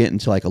just get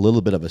into a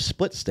little bit of a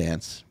split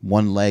stance,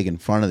 one leg in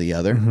front of the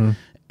other,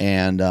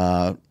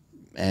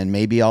 and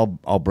maybe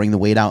I'll bring the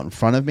weight out in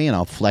front of me and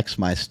I'll flex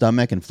my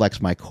stomach and flex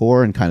my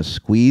core and kind of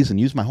squeeze and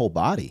use my whole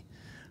body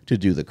to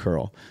do the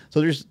curl. So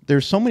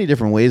there's so many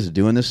different ways of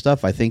doing this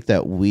stuff. I think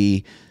that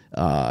we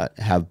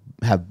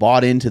have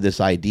bought into this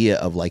idea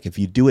of if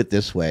you do it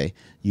this way,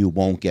 you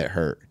won't get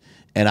hurt.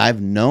 And I've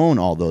known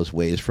all those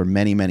ways for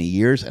many, many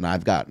years, and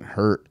I've gotten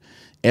hurt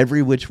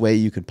every which way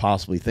you could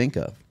possibly think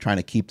of, trying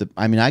to keep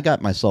I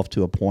got myself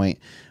to a point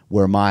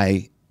where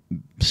my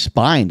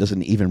spine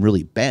doesn't even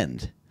really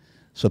bend.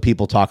 So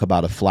people talk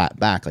about a flat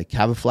back,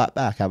 have a flat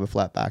back, have a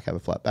flat back, have a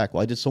flat back.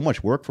 Well, I did so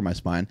much work for my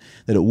spine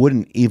that it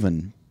wouldn't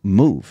even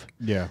move.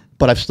 Yeah.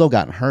 But I've still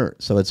gotten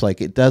hurt. So it's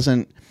it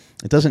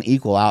doesn't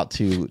equal out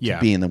to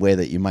being the way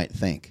that you might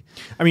think.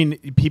 I mean,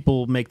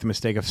 people make the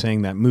mistake of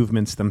saying that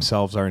movements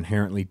themselves are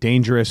inherently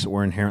dangerous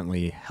or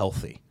inherently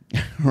healthy.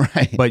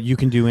 Right. But you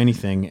can do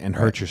anything and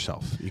hurt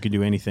yourself. You can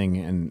do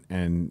anything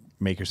and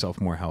make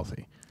yourself more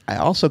healthy. I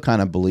also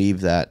kind of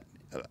believe that,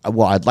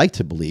 well, I'd like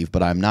to believe,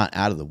 but I'm not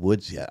out of the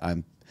woods yet.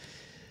 I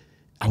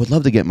would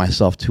love to get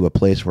myself to a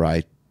place where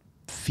I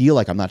feel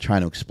like I'm not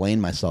trying to explain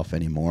myself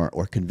anymore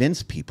or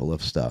convince people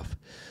of stuff.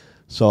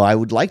 So I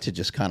would like to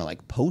just kind of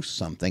like post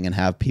something and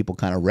have people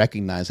kind of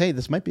recognize, hey,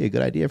 this might be a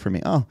good idea for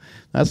me. Oh,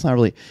 that's not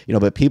really,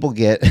 but people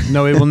get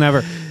No, it will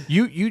never.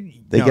 They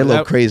get a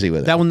little crazy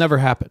with it. That will never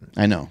happen.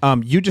 I know.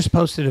 You just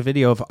posted a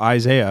video of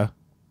Isaiah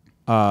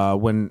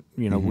when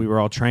we were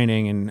all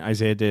training, and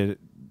Isaiah did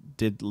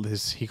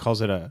his, he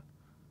calls it a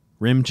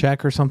rim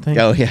check or something.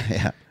 Oh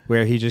yeah,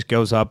 where he just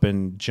goes up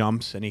and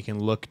jumps, and he can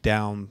look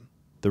down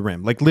the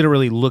rim, like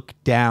literally look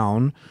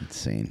down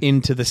Insane.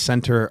 into the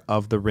center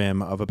of the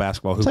rim of a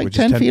basketball hoop. It's like which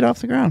is 10 feet off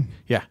the ground.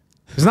 Yeah.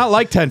 It's not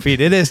like 10 feet.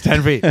 It is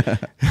 10 feet.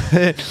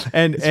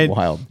 and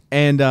wild.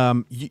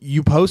 And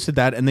you posted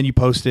that, and then you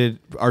posted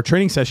our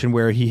training session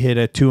where he hit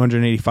a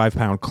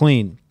 285-pound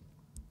clean.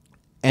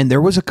 And there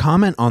was a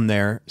comment on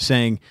there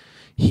saying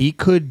he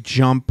could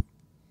jump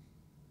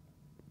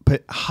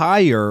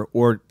higher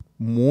or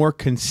more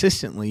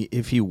consistently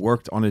if he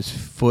worked on his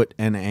foot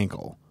and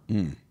ankle.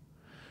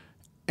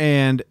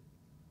 And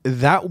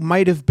that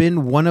might have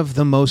been one of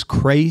the most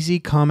crazy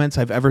comments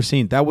I've ever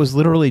seen. That was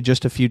literally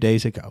just a few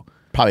days ago.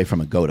 Probably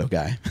from a Goto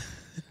guy.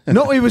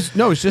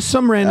 It's just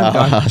some random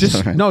guy.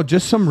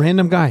 Just some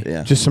random guy.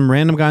 Yeah. Just some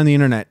random guy on the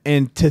internet.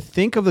 And to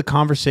think of the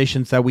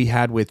conversations that we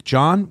had with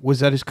John,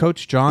 was that his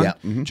coach, John? Yeah.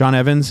 Mm-hmm. John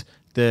Evans,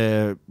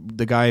 the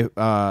guy.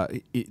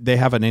 They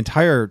have an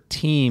entire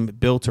team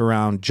built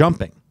around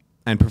jumping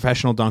and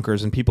professional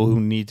dunkers and people who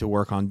need to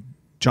work on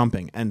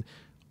jumping. And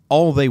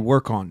all they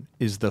work on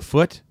is the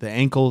foot, the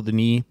ankle, the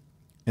knee,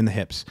 and the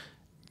hips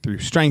through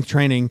strength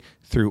training,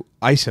 through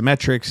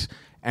isometrics,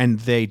 and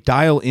they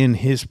dial in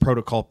his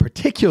protocol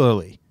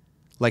particularly,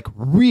 like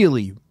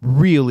really,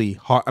 really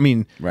hard. I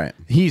mean, Right.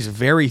 He's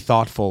very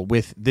thoughtful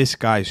with this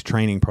guy's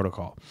training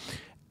protocol.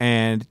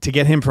 And to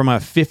get him from a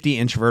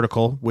 50-inch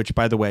vertical, which,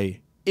 by the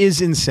way,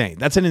 is insane.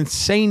 That's an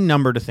insane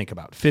number to think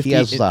about. 50. He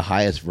has the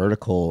highest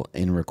vertical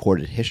in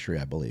recorded history,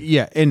 I believe.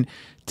 Yeah, and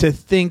to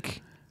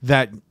think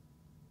that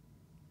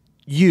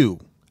you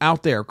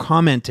out there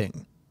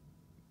commenting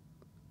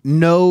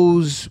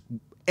knows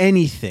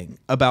anything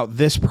about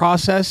this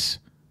process,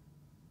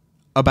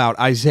 about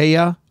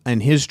Isaiah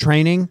and his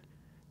training,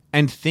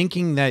 and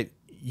thinking that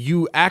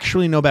you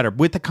actually know better.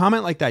 With a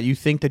comment like that, you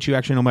think that you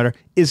actually know better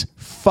is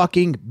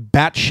fucking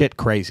batshit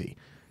crazy.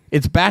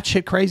 It's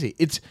batshit crazy.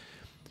 It's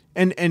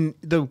and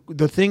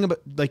the thing about,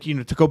 like,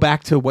 to go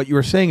back to what you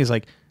were saying is,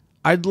 like,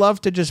 I'd love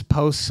to just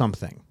post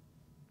something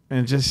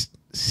and just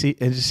see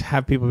and just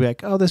have people be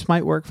like, oh, this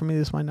might work for me,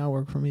 this might not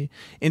work for me.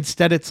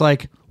 Instead, it's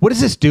like, what is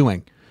this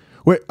doing?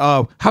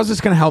 How's this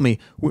going to help me?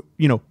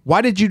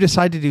 Why did you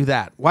decide to do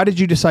that? Why did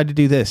you decide to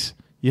do this?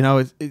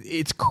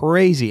 It's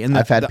crazy. And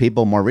I've had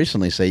people more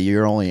recently say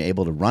you're only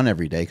able to run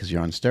every day because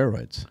you're on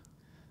steroids.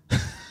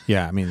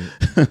 Yeah, I mean,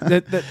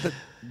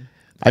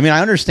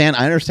 I understand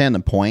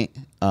the point,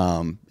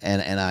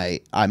 and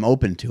I'm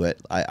open to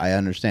it. I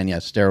understand.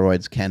 Yes,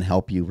 steroids can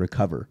help you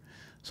recover.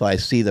 So I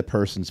see the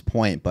person's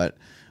point, but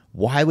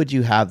why would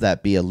you have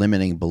that be a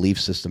limiting belief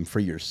system for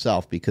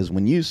yourself? Because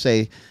when you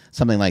say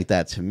something like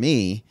that to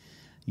me,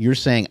 you're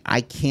saying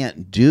I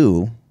can't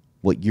do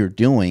what you're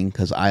doing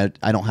because I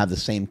don't have the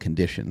same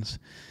conditions.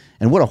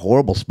 And what a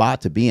horrible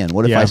spot to be in.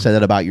 What if I said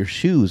that about your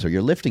shoes or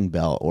your lifting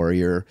belt or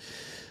your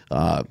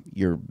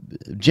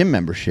gym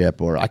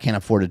membership, or I can't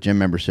afford a gym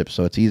membership,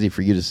 so it's easy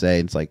for you to say.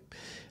 It's like,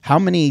 how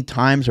many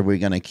times are we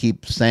going to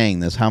keep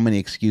saying this? How many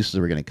excuses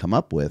are we going to come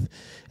up with?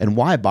 And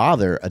why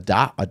bother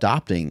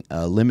adopting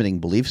a limiting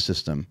belief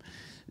system?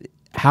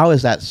 How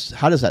does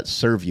that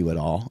serve you at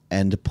all?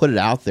 And to put it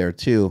out there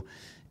too,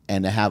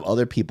 and to have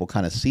other people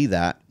kind of see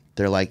that,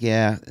 they're like,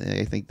 yeah,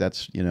 I think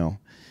that's,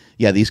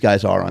 these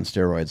guys are on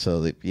steroids,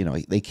 so that,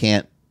 they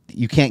can't.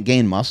 You can't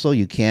gain muscle.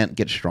 You can't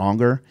get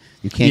stronger.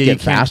 You can't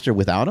get faster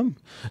without them.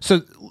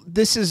 So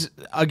this is,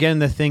 again,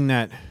 the thing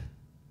that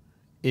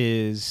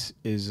is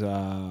it's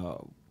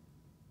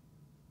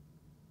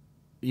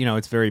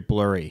very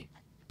blurry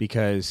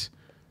because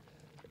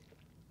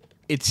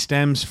it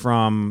stems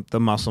from the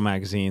muscle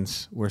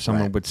magazines where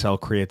someone would sell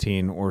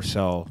creatine or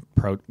sell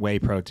whey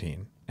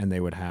protein, and they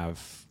would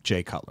have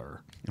Jay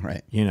Cutler,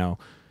 right?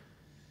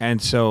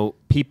 And so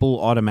people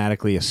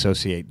automatically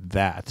associate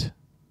that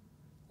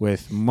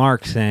with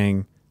Mark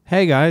saying,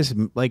 hey guys,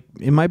 like,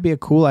 it might be a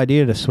cool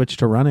idea to switch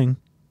to running.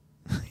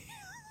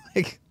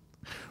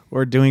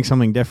 Or doing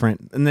something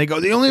different. And they go,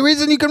 the only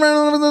reason you can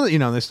run,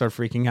 they start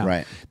freaking out.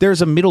 Right.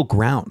 There's a middle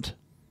ground,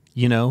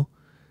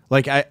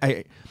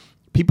 Like,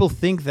 people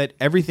think that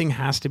everything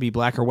has to be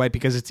black or white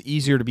because it's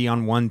easier to be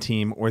on one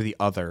team or the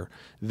other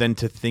than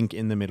to think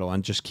in the middle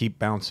and just keep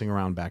bouncing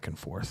around back and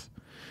forth.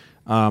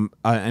 And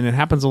it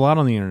happens a lot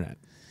on the internet.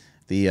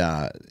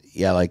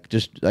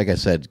 Just like I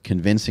said,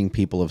 convincing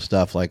people of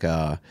stuff like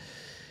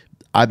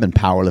I've been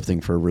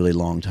powerlifting for a really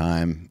long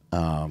time.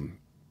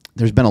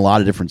 there's been a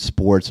lot of different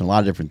sports and a lot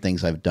of different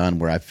things I've done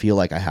where I feel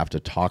like I have to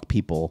talk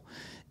people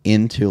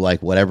into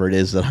like whatever it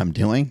is that I'm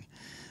doing,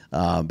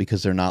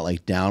 because they're not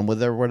like down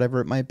with it or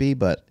whatever it might be.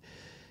 But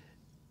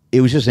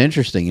it was just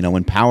interesting, you know,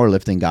 when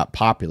powerlifting got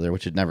popular,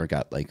 which it never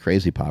got like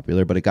crazy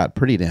popular, but it got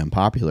pretty damn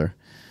popular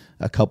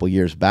a couple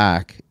years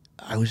back.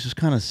 I was just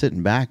kind of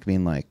sitting back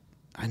being like,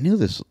 I knew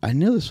this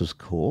was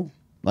cool.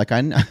 Like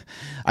I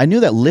knew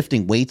that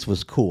lifting weights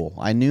was cool.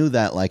 I knew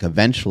that like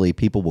eventually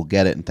people will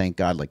get it, and thank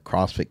God like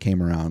CrossFit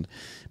came around,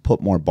 put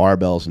more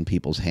barbells in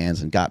people's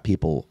hands and got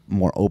people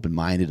more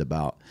open-minded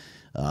about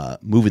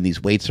moving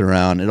these weights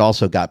around. It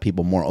also got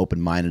people more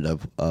open-minded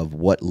of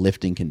what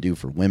lifting can do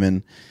for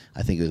women.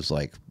 I think it was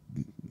like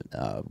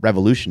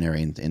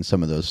revolutionary in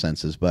some of those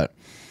senses. But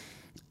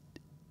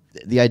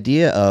the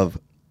idea of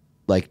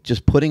like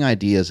just putting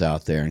ideas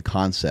out there and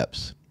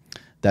concepts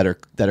that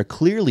are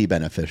clearly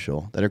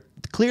beneficial, that are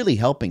clearly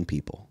helping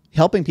people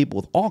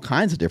with all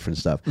kinds of different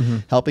stuff,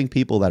 helping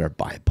people that are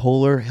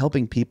bipolar,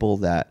 helping people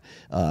that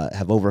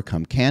have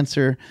overcome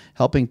cancer,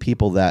 helping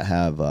people that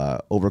have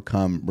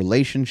overcome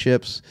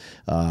relationships,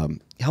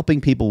 helping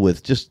people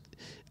with just,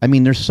 I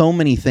mean, there's so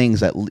many things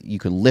that you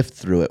can lift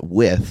through it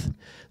with.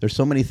 There's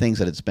so many things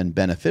that it's been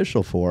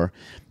beneficial for.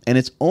 And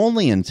it's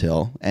only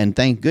until, and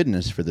thank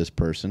goodness for this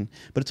person,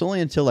 but it's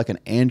only until like an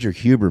Andrew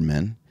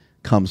Huberman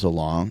comes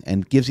along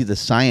and gives you the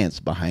science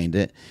behind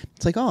it.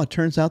 It's like, oh, it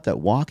turns out that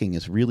walking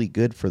is really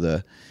good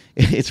for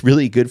it's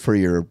really good for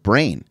your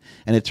brain.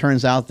 And it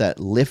turns out that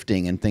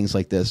lifting and things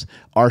like this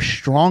are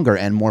stronger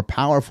and more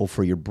powerful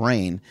for your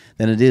brain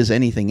than it is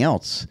anything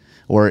else,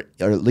 or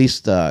at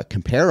least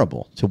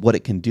comparable to what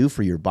it can do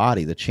for your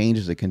body, the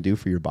changes it can do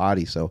for your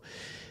body. So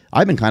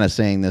I've been kind of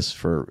saying this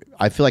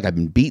I feel like I've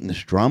been beating this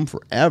drum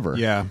forever.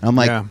 Yeah. And I'm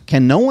like,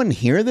 Can no one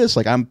hear this?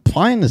 Like, I'm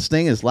playing this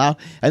thing as loud.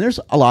 And there's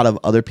a lot of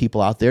other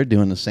people out there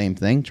doing the same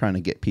thing, trying to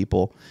get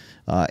people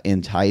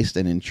enticed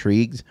and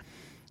intrigued.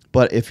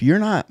 But if you're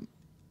not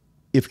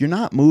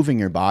moving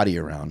your body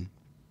around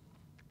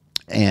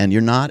and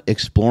you're not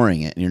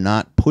exploring it and you're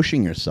not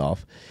pushing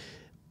yourself,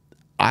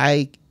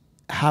 I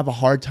have a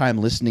hard time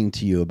listening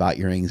to you about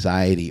your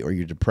anxiety or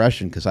your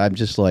depression, because I'm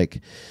just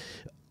like,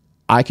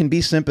 I can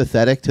be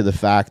sympathetic to the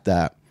fact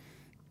that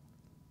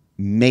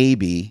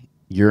maybe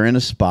you're in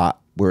a spot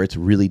where it's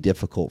really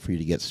difficult for you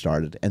to get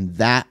started. And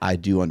that I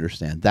do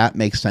understand. That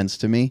makes sense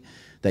to me,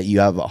 that you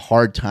have a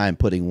hard time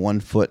putting one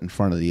foot in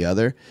front of the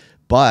other.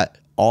 But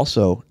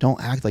also, don't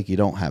act like you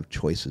don't have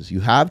choices. You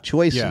have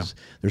choices.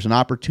 Yeah. There's an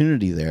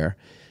opportunity there.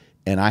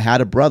 And I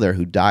had a brother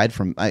who died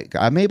from...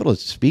 I'm able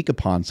to speak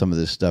upon some of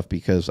this stuff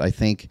because I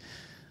think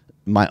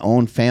my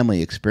own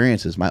family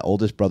experiences. My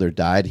oldest brother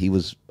died. He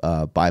was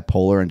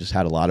bipolar and just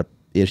had a lot of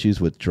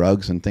issues with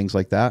drugs and things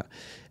like that.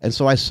 And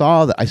so I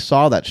saw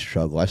that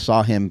struggle. I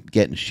saw him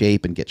get in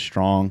shape and get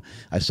strong.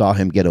 I saw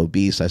him get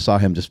obese. I saw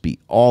him just be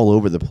all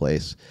over the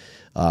place.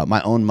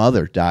 My own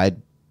mother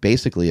died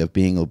basically of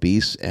being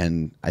obese,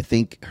 and I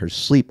think her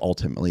sleep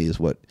ultimately is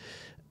what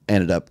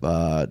ended up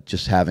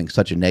just having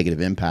such a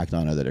negative impact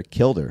on her that it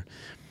killed her.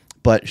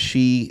 But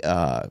she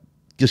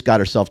just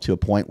got herself to a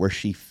point where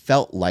she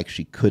felt like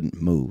she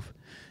couldn't move.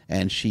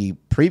 And she'd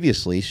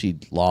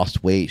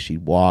lost weight,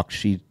 she'd walked,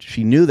 she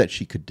knew that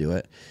she could do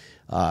it.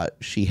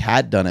 She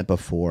had done it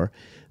before,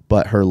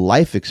 but her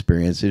life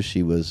experiences,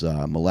 she was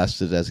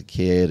molested as a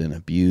kid and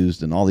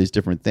abused and all these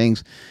different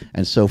things.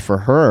 And so for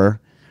her,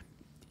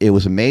 it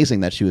was amazing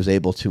that she was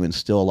able to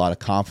instill a lot of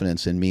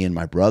confidence in me and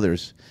my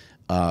brothers,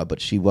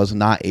 but she was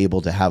not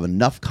able to have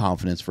enough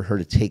confidence for her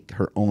to take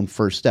her own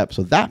first step.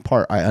 So that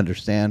part I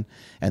understand,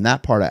 and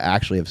that part I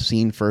actually have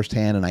seen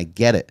firsthand, and I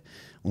get it.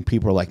 When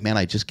people are like, man,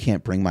 I just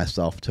can't bring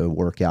myself to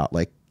work out.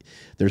 Like,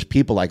 there's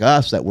people like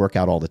us that work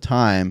out all the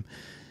time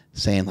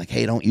saying like,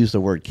 hey, don't use the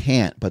word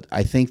can't. But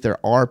I think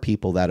there are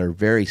people that are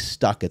very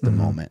stuck at the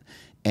moment,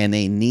 and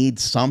they need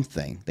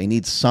something. They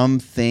need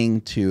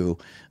something to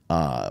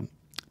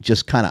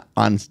just kind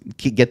of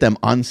get them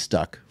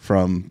unstuck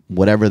from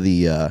whatever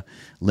the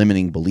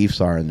limiting beliefs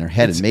are in their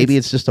head. And maybe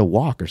it's just a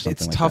walk or something like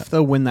that. It's tough,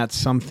 though, when that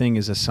something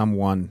is a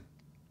someone,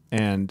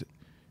 and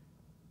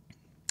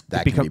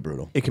that can be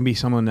brutal. It can be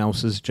someone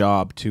else's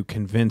job to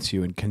convince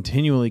you and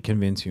continually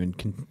convince you and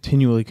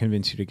continually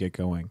convince you to get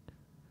going.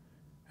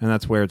 And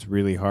that's where it's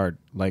really hard.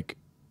 Like,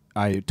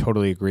 I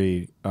totally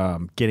agree.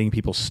 Getting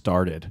people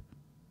started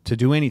to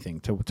do anything,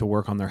 to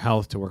work on their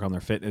health, to work on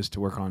their fitness, to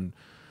work on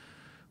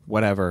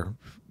whatever.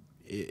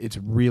 It's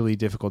really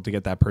difficult to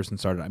get that person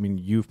started. I mean,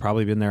 you've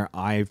probably been there.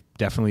 I've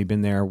definitely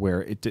been there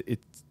where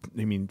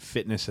I mean,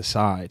 fitness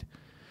aside,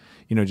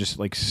 you know, just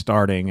like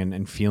starting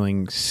and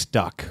feeling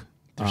stuck.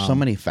 There's so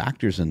many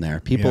factors in there.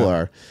 People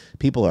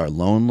are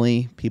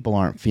lonely. People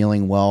aren't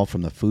feeling well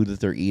from the food that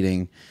they're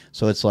eating.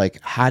 So it's like,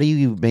 how do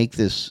you make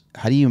this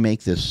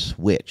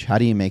switch? How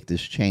do you make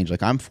this change?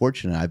 Like, I'm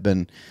fortunate. I've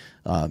been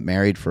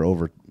married for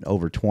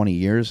over 20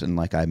 years, and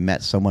like I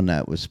met someone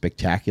that was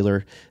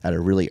spectacular at a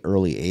really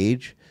early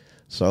age.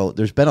 So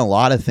there's been a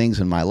lot of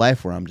things in my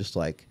life where I'm just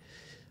like,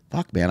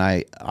 fuck, man,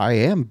 I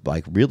am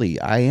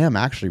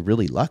actually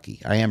really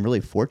lucky. I am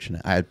really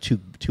fortunate. I have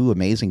two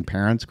amazing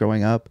parents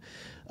growing up.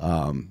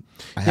 I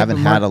haven't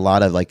had a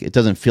lot of, like, it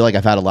doesn't feel like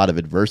I've had a lot of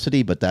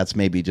adversity, but that's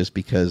maybe just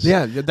because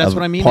that's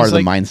what I mean. Part of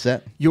the like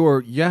mindset.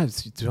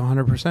 It's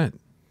 100%.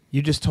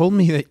 You just told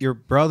me that your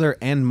brother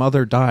and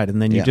mother died, and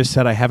then you just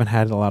said I haven't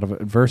had a lot of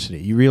adversity.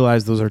 You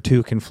realize those are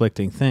two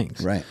conflicting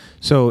things. Right.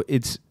 So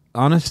it's,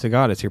 honest to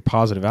God, it's your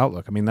positive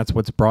outlook. I mean, that's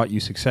what's brought you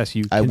success.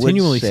 You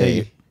continually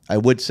say... I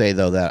would say,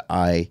 though, that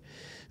I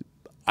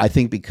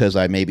think because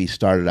I maybe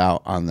started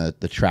out on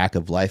the track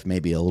of life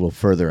maybe a little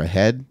further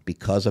ahead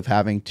because of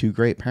having two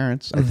great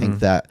parents. I think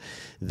that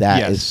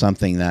is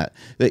something that,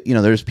 you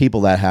know, there's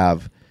people that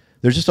have,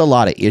 there's just a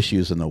lot of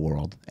issues in the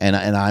world, and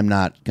I'm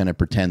not going to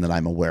pretend that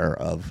I'm aware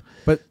of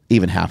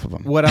even half of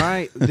them.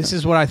 This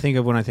is what I think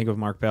of when I think of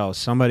Mark Bell,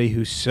 somebody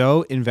who's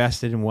so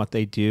invested in what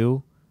they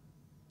do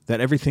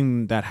that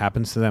everything that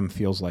happens to them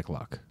feels like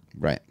luck.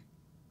 Right.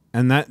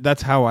 And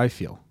that's how I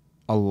feel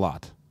a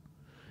lot.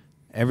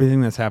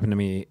 Everything that's happened to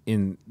me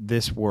in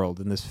this world,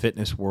 in this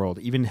fitness world,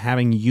 even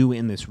having you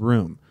in this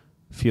room,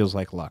 feels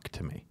like luck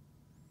to me.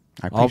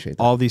 I appreciate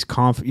that. All these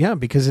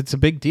because it's a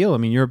big deal. I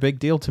mean, you're a big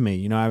deal to me.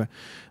 You know,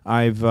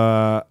 I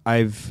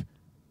mean,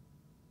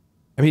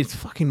 it's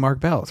fucking Mark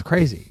Bell. It's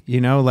crazy,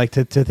 you know, like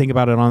to think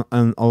about it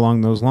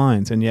along those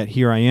lines. And yet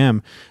here I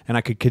am, and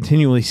I could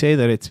continually say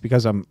that it's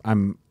because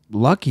I'm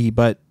lucky.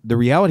 But the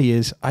reality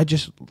is, I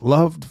just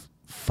loved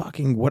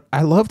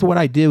what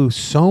I do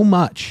so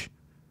much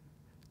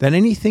that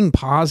anything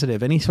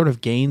positive, any sort of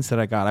gains that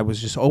I got, I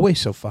was just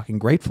always so fucking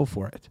grateful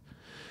for it.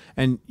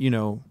 And, you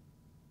know,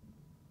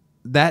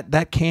 that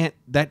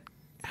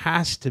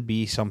has to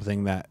be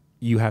something that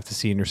you have to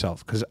see in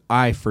yourself, because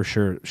I for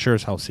sure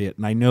as hell see it.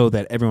 And I know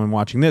that everyone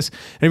watching this,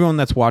 everyone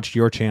that's watched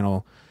your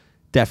channel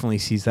definitely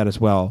sees that as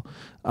well.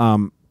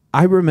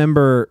 I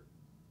remember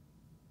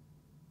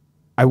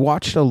I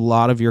watched a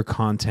lot of your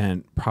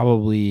content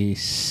probably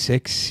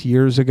 6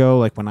 years ago,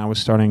 like when I was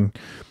starting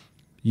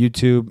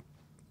YouTube.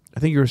 I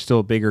think you were still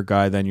a bigger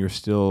guy then. You were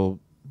still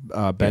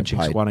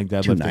benching, squatting,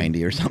 deadlifting.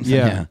 290 or something.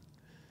 Yeah.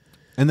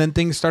 And then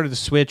things started to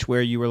switch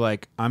where you were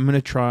like, I'm going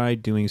to try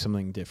doing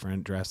something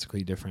different,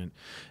 drastically different.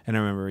 And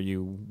I remember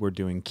you were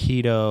doing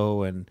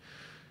keto, and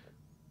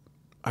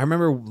I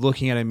remember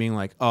looking at it and being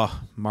like, oh,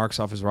 Mark's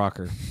off his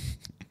rocker.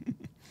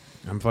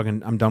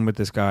 I'm done with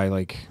this guy.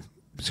 Like,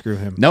 screw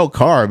him. No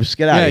carbs.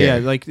 Get out of here.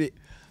 Yeah, like,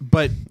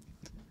 but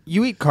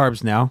you eat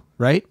carbs now,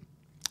 right?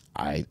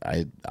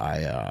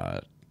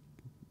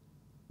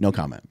 No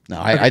comment. No,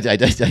 I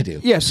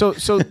do. Yeah, so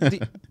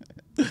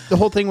the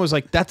whole thing was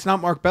like, that's not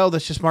Mark Bell.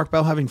 That's just Mark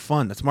Bell having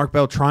fun. That's Mark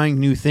Bell trying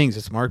new things.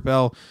 It's Mark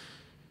Bell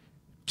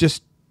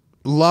just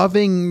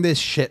loving this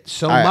shit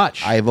so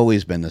much. I've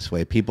always been this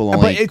way. People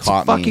only But it's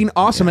caught fucking me.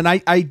 awesome. Yeah.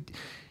 And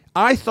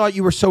I thought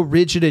you were so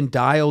rigid and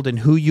dialed in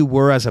who you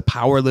were as a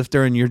power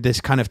lifter, and you're this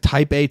kind of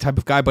type A type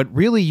of guy, but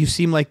really you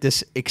seem like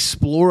this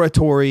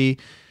exploratory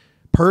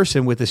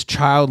person with this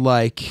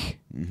childlike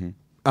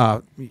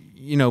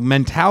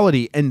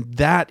mentality, and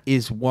that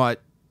is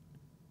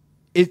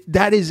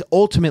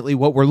ultimately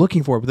what we're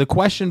looking for. But the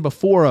question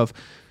before of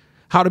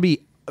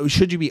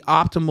should you be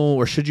optimal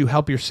or should you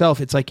help yourself?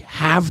 It's like,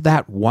 have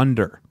that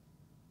wonder,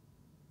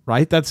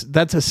 right? That's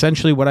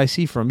essentially what I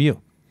see from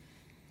you.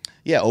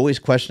 Yeah, always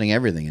questioning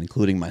everything,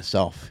 including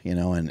myself, you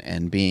know,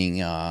 and being,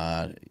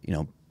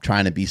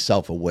 trying to be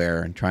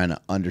self-aware and trying to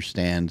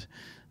understand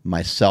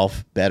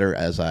myself better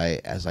as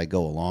I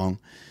go along.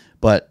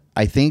 But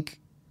I think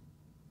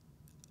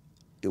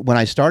when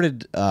I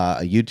started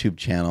a YouTube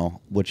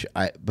channel, which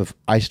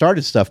I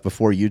started stuff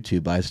before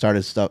YouTube, I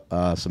started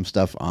some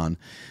stuff on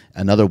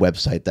another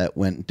website that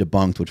went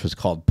debunked, which was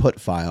called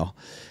Putfile.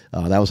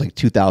 That was like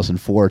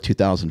 2004,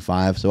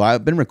 2005. So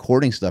I've been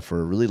recording stuff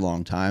for a really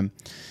long time.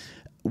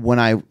 When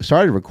I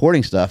started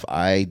recording stuff,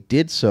 I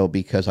did so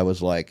because I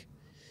was like,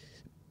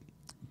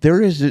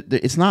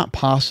 it's not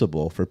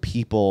possible for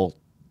people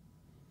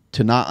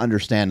to not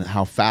understand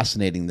how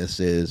fascinating this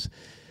is,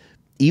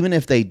 even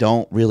if they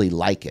don't really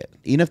like it.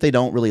 Even if they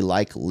don't really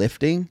like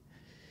lifting,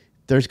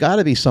 there's got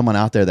to be someone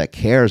out there that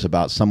cares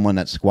about someone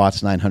that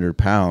squats 900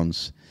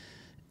 pounds,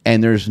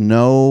 and there's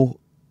no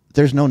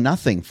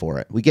nothing for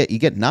it. You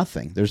get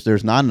nothing.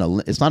 It's not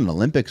an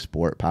Olympic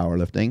sport,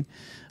 powerlifting.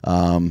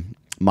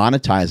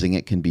 Monetizing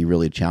it can be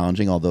really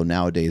challenging, although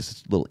nowadays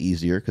it's a little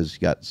easier because you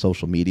got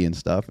social media and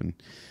stuff, and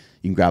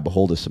you can grab a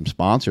hold of some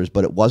sponsors.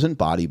 But it wasn't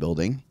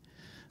bodybuilding.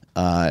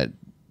 It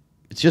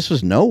just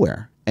was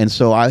nowhere. And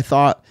so I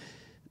thought,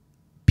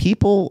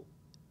 people,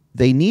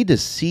 they need to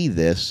see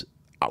this.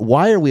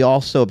 Why are we all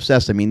so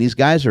obsessed? I mean, these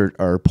guys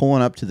are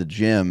pulling up to the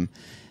gym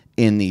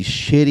in these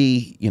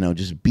shitty,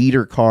 just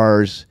beater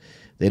cars.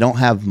 They don't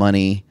have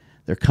money.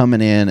 They're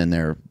coming in and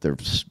they're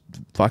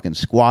fucking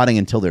squatting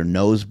until their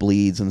nose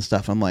bleeds and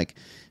stuff. I'm like,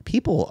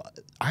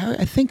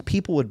 I think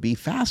people would be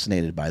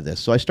fascinated by this.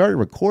 So I started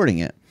recording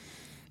it.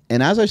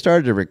 And as I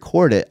started to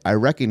record it, I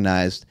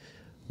recognized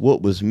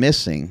what was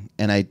missing.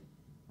 And I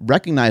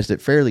recognized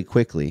it fairly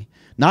quickly,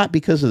 not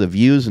because of the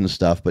views and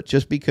stuff, but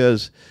just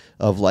because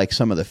of like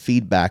some of the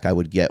feedback I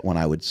would get when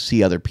I would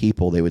see other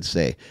people. They would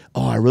say,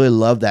 "Oh, I really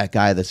love that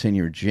guy that's in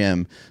your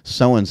gym,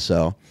 so and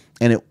so."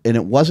 And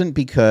it wasn't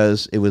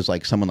because it was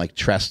like someone like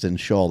Treston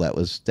Scholl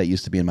that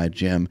used to be in my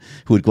gym,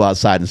 who would go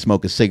outside and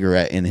smoke a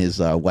cigarette in his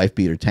wife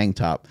beater tank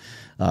top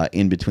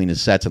in between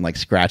his sets and like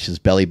scratch his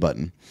belly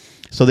button.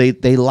 So they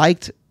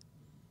liked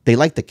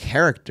the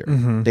character.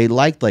 Mm-hmm. They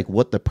liked like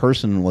what the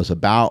person was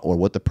about or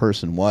what the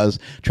person was.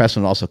 Treston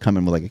would also come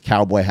in with like a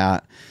cowboy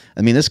hat.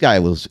 I mean, this guy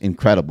was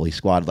incredible. He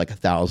squatted like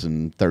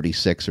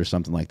 1,036 or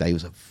something like that. He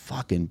was a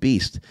fucking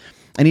beast.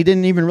 And he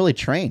didn't even really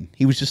train.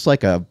 He was just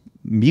like a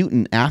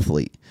mutant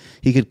athlete.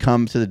 He could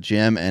come to the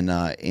gym and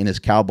in his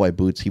cowboy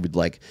boots, he would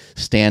like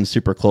stand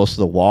super close to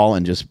the wall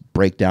and just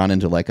break down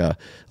into like a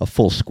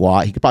full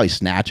squat. He could probably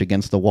snatch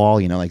against the wall,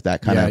 you know, like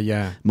that kind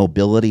of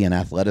mobility and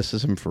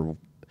athleticism for...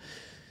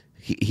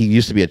 He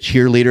used to be a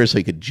cheerleader, so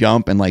he could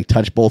jump and like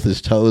touch both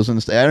his toes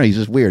and stuff. I don't know, he's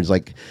just weird. It's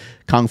like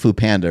Kung Fu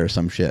Panda or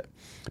some shit.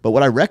 But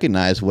what I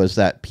recognized was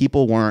that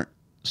people weren't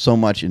so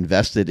much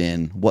invested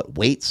in what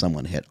weight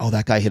someone hit. Oh,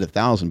 that guy hit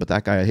 1,000, but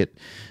that guy hit,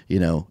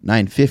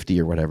 950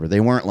 or whatever.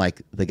 They weren't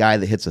like, the guy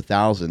that hits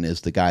 1,000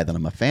 is the guy that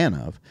I'm a fan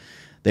of.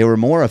 They were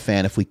more a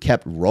fan if we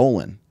kept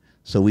rolling.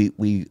 So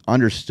we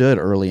understood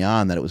early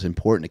on that it was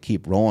important to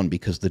keep rolling,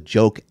 because the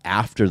joke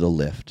after the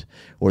lift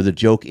or the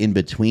joke in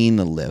between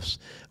the lifts,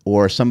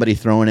 or somebody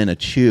throwing in a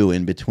chew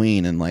in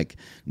between and like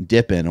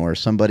dipping, or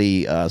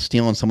somebody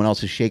stealing someone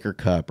else's shaker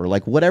cup, or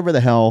like whatever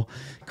the hell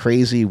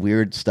crazy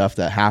weird stuff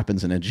that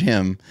happens in a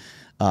gym,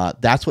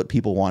 that's what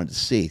people wanted to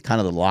see,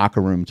 kind of the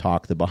locker room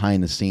talk, the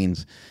behind the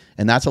scenes.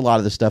 And that's a lot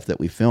of the stuff that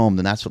we filmed,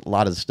 and that's a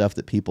lot of the stuff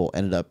that people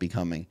ended up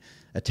becoming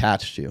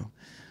attached to.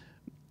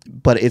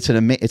 But it's an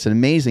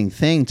amazing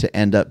thing to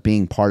end up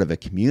being part of a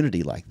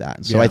community like that.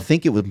 And so I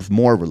think it was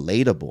more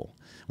relatable.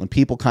 When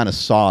people kind of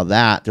saw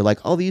that, they're like,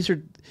 oh, these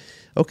are,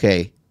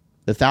 okay,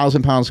 the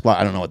 1,000-pound squat,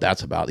 I don't know what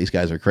that's about. These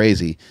guys are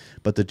crazy.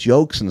 But the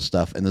jokes and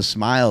stuff, and the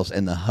smiles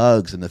and the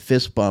hugs and the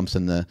fist bumps,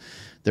 and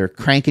they're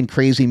cranking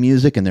crazy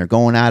music and they're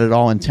going at it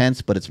all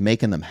intense, but it's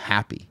making them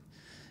happy.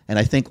 And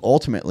I think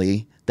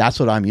ultimately that's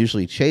what I'm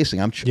usually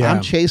chasing. I'm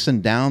chasing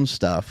down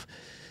stuff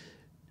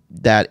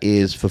that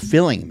is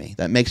fulfilling me,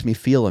 that makes me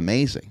feel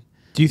amazing.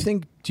 Do you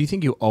think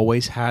you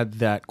always had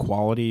that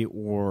quality,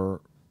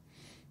 or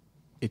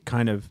it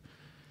kind of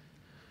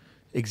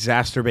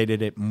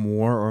exacerbated it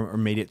more or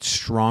made it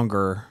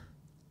stronger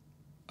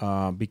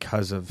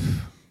because of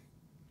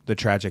the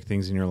tragic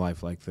things in your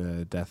life, like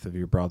the death of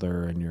your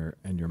brother and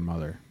your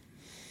mother?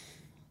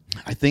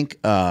 I think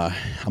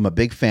I'm a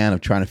big fan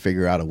of trying to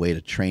figure out a way to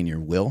train your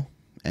will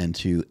and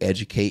to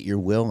educate your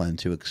will and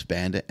to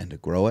expand it and to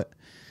grow it.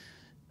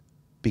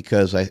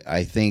 Because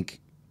I think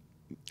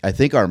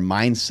our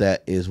mindset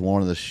is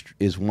one of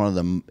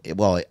the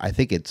well, I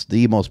think it's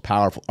the most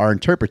powerful. Our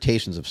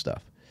interpretations of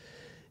stuff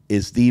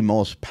is the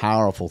most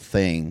powerful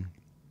thing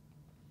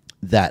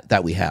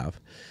that we have.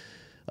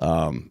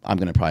 I'm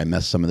going to probably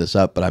mess some of this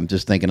up, but I'm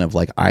just thinking of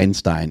like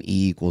Einstein,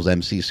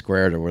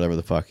 E=mc² or whatever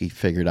the fuck he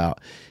figured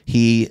out.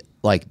 He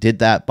like did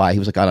that he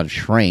was like on a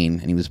train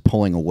and he was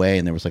pulling away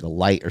and there was like a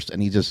light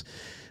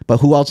but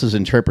who else's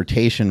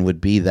interpretation would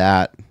be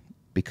that?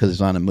 Because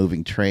it's on a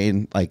moving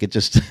train, like it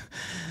just,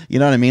 you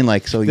know what I mean?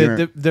 Like, so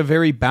the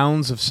very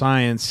bounds of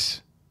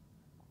science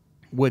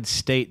would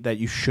state that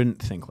you shouldn't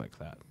think like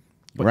that,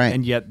 right?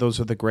 And yet, those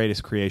are the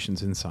greatest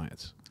creations in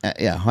science.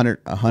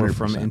 100%.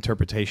 From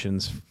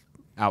interpretations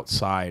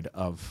outside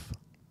of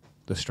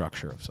the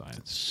structure of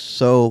science.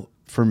 So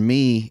for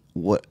me,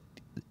 what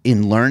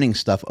in learning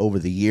stuff over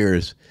the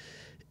years,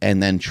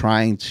 and then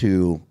trying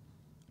to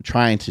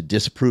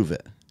disprove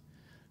it.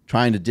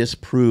 Trying to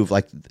disprove,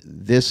 like,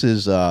 this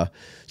is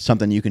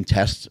something you can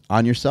test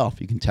on yourself.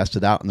 You can test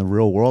it out in the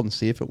real world and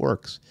see if it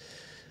works.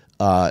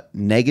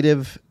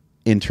 Negative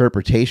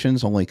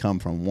interpretations only come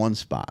from one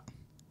spot.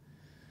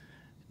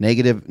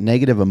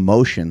 Negative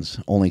emotions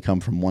only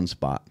come from one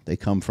spot. They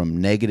come from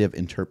negative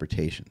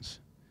interpretations.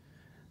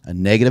 A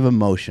negative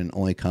emotion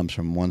only comes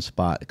from one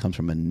spot. It comes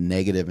from a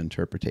negative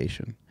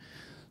interpretation.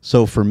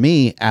 So for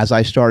me, as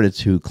I started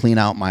to clean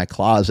out my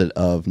closet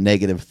of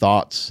negative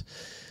thoughts,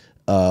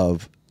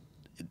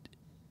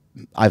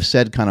 I've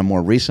said kind of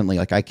more recently,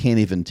 like, I can't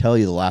even tell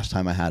you the last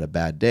time I had a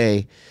bad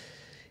day.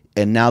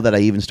 And now that I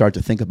even start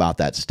to think about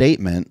that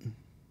statement,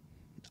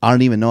 I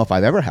don't even know if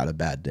I've ever had a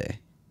bad day.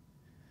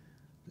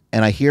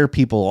 And I hear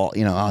people,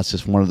 oh, it's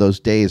just one of those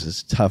days.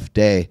 It's a tough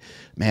day.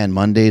 Man,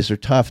 Mondays are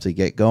tough to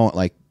get going.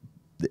 Like,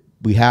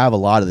 we have a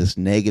lot of this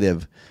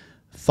negative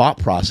thought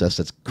process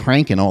that's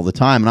cranking all the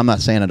time. And I'm not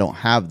saying I don't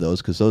have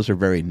those, because those are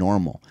very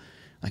normal.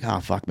 Like, oh,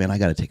 fuck, man, I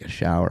got to take a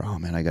shower. Oh,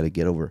 man, I got to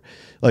get over.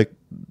 Like,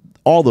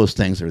 all those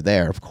things are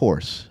there, of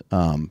course.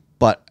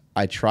 But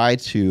I try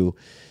to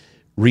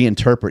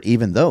reinterpret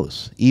even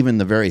those, even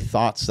the very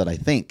thoughts that I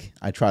think.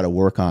 I try to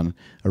work on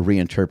a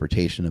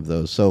reinterpretation of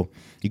those. So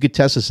you could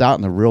test this out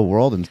in the real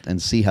world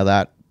and see how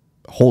that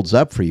holds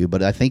up for you.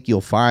 But I think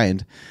you'll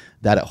find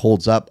that it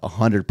holds up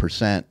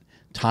 100%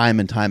 time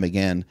and time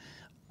again,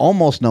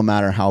 almost no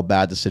matter how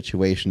bad the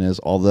situation is.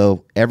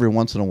 Although every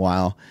once in a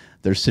while,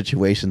 there's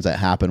situations that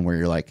happen where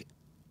you're like,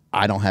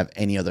 I don't have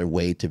any other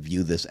way to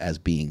view this as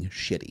being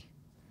shitty.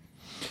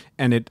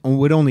 And it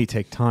would only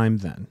take time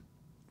then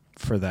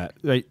for that.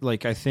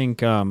 Like I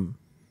think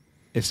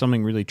if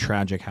something really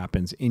tragic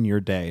happens in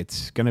your day,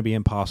 it's going to be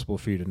impossible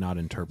for you to not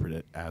interpret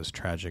it as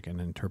tragic and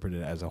interpret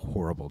it as a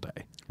horrible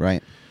day.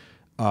 Right.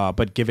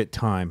 But give it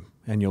time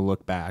and you'll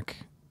look back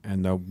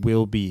and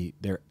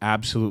there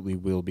absolutely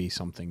will be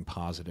something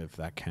positive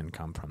that can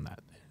come from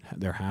that.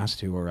 There has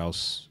to, or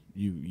else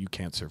you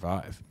can't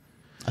survive.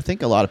 I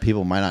think a lot of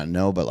people might not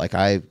know, but like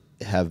I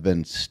have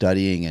been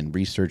studying and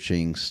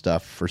researching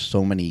stuff for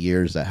so many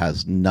years that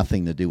has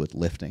nothing to do with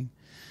lifting.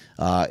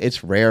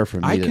 It's rare for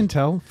me I can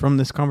tell from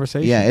this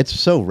conversation. Yeah, it's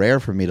so rare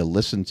for me to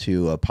listen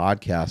to a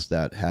podcast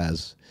that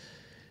has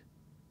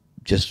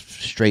just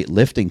straight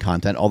lifting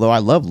content, although I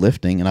love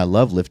lifting and I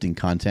love lifting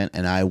content,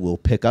 and I will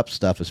pick up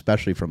stuff,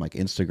 especially from like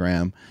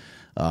Instagram,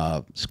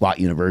 Squat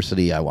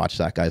University. I watch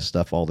that guy's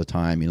stuff all the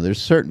time. You know,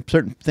 there's certain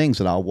things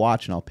that I'll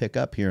watch and I'll pick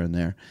up here and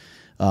there.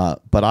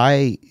 But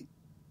I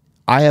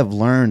have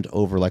learned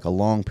over like a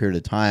long period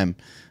of time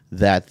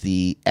that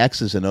the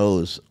X's and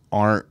O's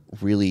aren't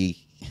really,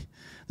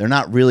 they're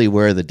not really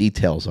where the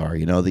details are.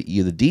 You know, the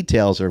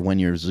details are when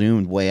you're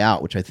zoomed way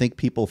out, which I think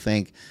people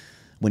think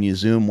when you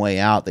zoom way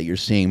out that you're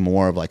seeing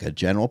more of like a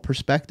general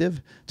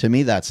perspective. To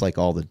me, that's like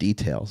all the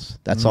details.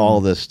 That's all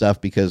this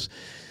stuff, because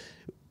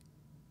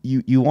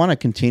you want to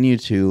continue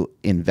to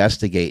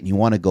investigate and you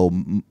want to go,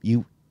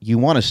 you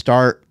want to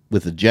start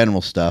with the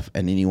general stuff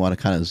and then you want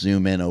to kind of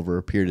zoom in over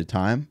a period of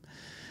time.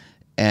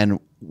 And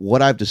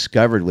what I've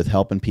discovered with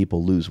helping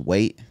people lose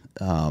weight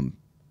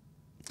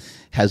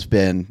has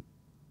been,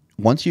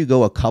 once you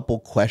go a couple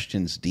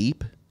questions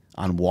deep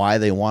on why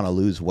they want to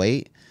lose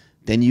weight,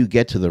 then you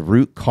get to the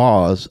root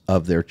cause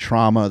of their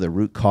trauma, the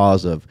root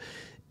cause of,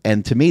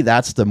 and to me,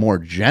 that's the more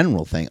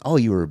general thing. Oh,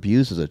 you were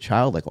abused as a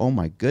child? Like, oh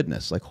my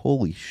goodness, like,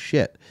 holy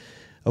shit.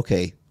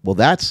 Okay, well,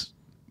 that's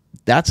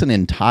an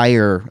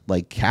entire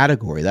like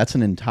category. That's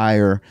an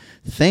entire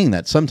thing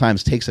that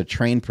sometimes takes a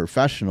trained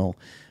professional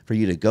for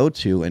you to go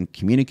to and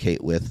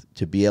communicate with,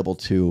 to be able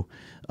to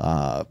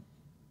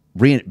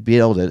be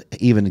able to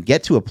even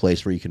get to a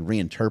place where you can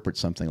reinterpret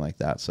something like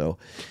that. So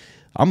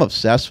I'm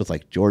obsessed with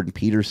like Jordan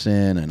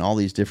Peterson and all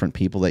these different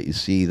people that you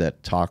see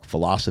that talk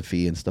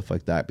philosophy and stuff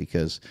like that,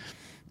 because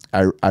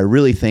I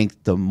really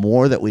think the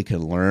more that we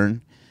can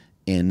learn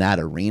in that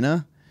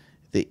arena,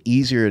 the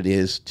easier it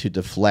is to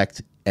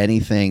deflect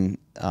anything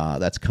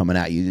that's coming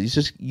at you.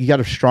 You got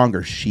a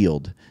stronger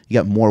shield. You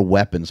got more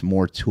weapons,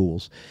 more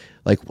tools.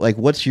 Like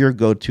what's your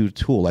go-to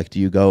tool? Like, do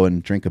you go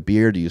and drink a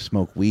beer? Do you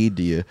smoke weed?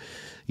 Do you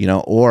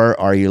or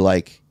are you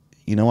like,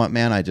 you know what,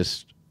 man,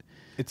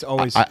 it's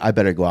always, I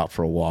better go out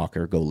for a walk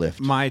or go lift.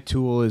 My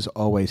tool is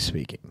always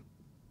speaking.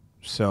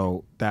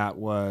 So it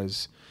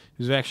was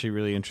actually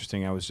really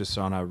interesting. I was just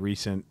on a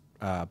recent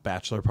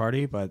bachelor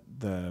party, but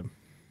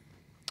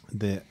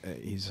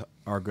he's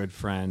our good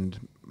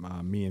friend,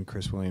 me and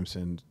Chris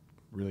Williamson,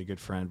 really good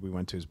friend. We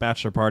went to his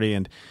bachelor party,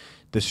 and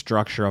the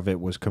structure of it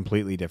was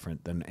completely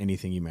different than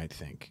anything you might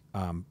think.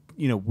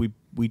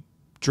 We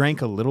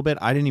drank a little bit.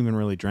 I didn't even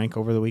really drink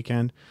over the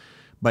weekend,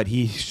 but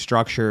he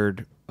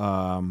structured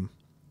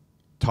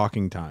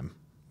talking time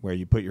where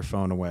you put your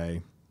phone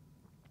away,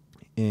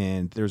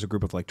 and there's a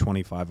group of like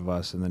 25 of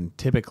us, and then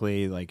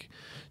typically like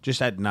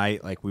just at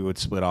night, like we would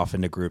split off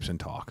into groups and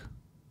talk,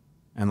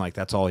 and like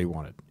that's all he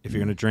wanted. If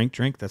you're gonna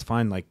drink, that's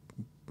fine. Like,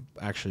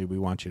 actually, we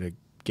want you to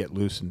get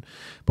loose,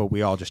 but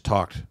we all just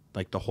talked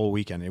like the whole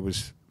weekend. It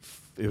was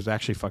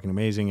actually fucking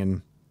amazing,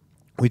 and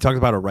we talked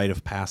about a rite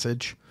of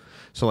passage.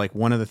 So like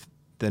one of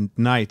the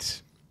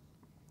nights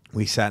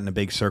we sat in a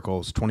big circle, it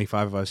was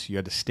 25 of us. You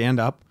had to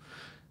stand up,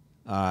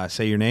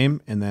 say your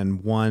name, and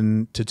then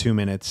 1 to 2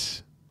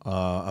 minutes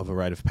of a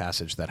rite of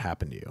passage that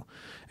happened to you.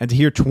 And to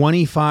hear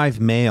 25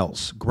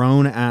 males,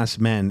 grown-ass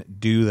men,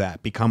 do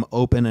that, become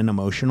open and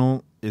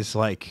emotional, is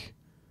like,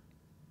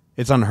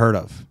 it's unheard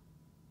of.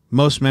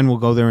 Most men will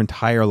go their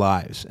entire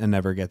lives and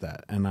never get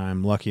that. And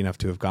I'm lucky enough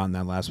to have gotten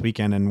that last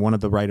weekend. And one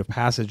of the rite of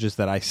passages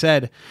that I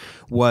said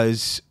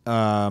was,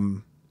 I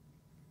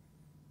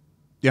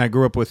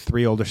grew up with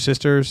 3 older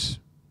sisters,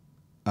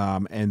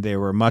 and they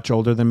were much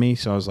older than me.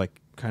 So I was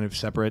like kind of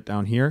separate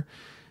down here.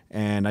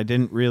 And I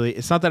didn't really,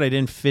 it's not that I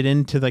didn't fit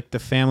into like the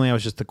family. I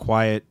was just the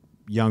quiet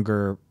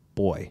younger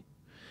boy.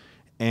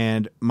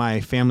 And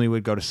my family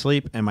would go to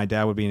sleep and my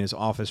dad would be in his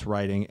office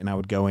writing, and I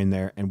would go in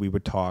there and we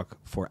would talk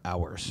for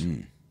hours.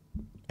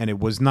 And it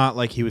was not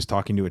like he was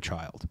talking to a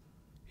child,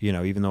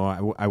 even though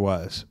I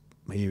was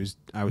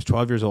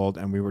 12 years old,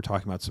 and we were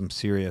talking about some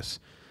serious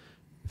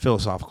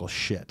philosophical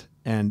shit.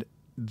 And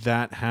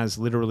that has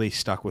literally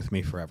stuck with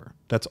me forever.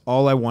 That's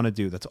all I want to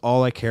do. That's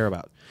all I care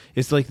about.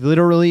 It's like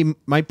literally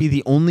might be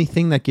the only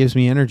thing that gives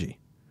me energy,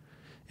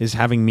 is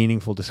having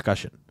meaningful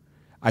discussion.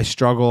 I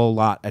struggle a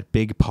lot at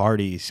big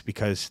parties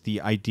because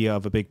the idea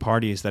of a big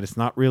party is that it's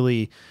not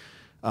really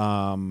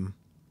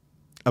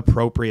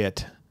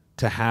appropriate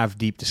to have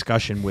deep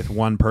discussion with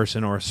one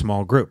person or a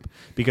small group,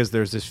 because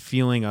there's this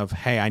feeling of,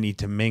 hey, I need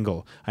to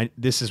mingle.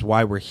 This is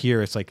why we're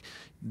here. It's like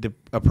the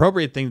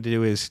appropriate thing to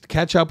do is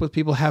catch up with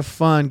people, have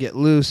fun, get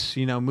loose,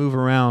 move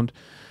around.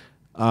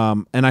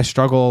 And I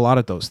struggle a lot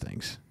at those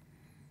things.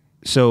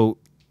 So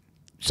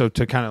to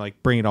kind of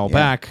like bring it all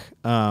back,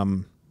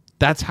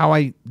 that's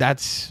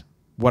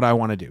what I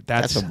want to do.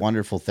 That's a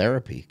wonderful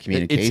therapy,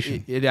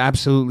 communication. It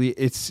absolutely,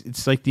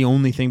 it's like the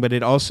only thing, but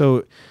it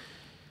also,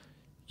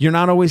 you're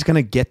not always going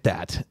to get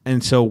that.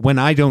 And so when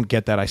I don't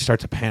get that, I start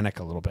to panic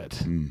a little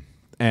bit.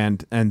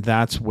 And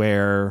that's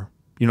where,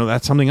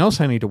 that's something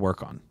else I need to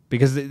work on,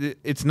 because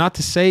it's not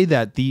to say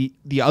that the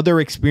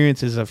other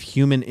experiences of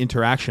human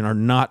interaction are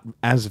not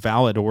as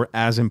valid or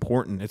as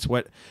important. It's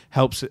what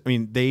helps. I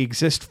mean, they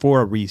exist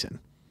for a reason.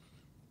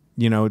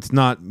 It's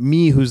not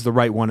me who's the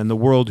right one and the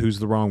world who's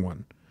the wrong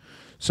one.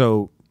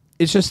 So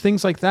it's just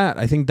things like that.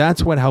 I think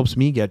that's what helps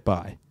me get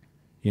by,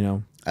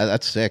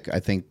 That's sick. I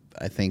think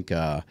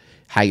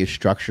how you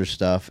structure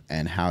stuff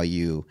and how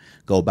you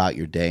go about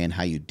your day and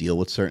how you deal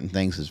with certain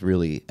things is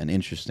really an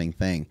interesting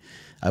thing.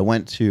 I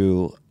went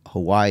to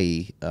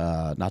Hawaii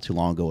not too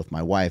long ago with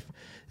my wife,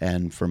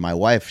 and for my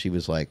wife, she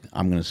was like,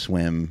 I'm going to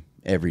swim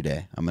every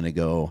day. I'm going to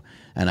go,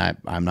 and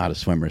I'm not a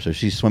swimmer, so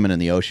she's swimming in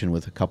the ocean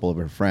with a couple of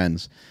her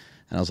friends,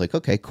 and I was like,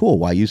 okay, cool.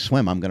 While you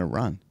swim, I'm going to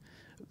run.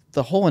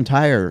 The whole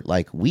entire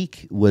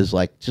week was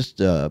just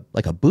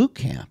like a boot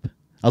camp.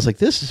 I was like,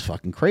 this is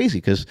fucking crazy,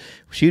 because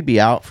she'd be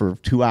out for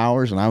 2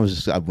 hours and I was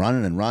just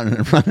running and running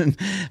and running.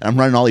 And I'm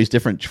running all these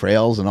different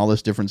trails and all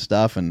this different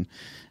stuff. And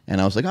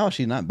I was like, oh,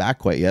 she's not back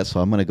quite yet, so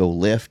I'm going to go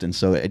lift. And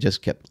so it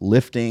just kept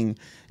lifting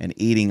and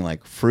eating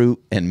fruit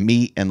and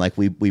meat. And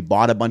we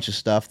bought a bunch of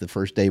stuff the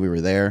first day we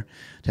were there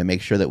to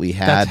make sure that we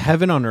had. That's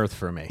heaven on earth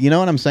for me. You know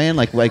what I'm saying?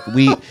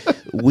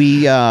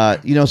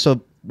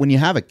 So when you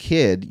have a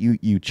kid,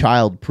 you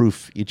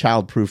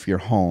childproof your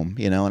home,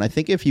 and I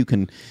think if you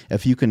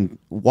can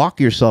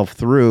walk yourself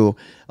through,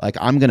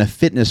 I'm going to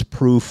fitness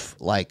proof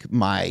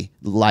my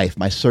life,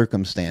 my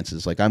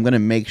circumstances. I'm going to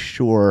make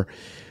sure,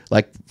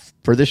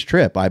 for this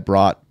trip, I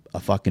brought a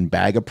fucking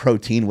bag of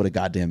protein, what a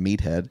goddamn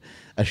meathead,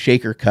 a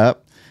shaker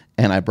cup,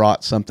 and I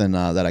brought something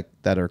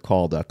that are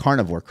called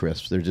carnivore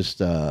crisps. They're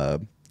just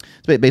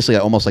basically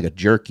almost like a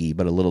jerky,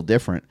 but a little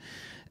different.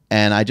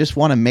 And I just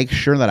want to make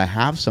sure that I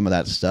have some of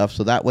that stuff,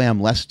 so that way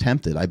I'm less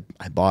tempted.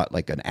 I bought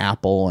an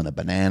apple and a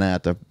banana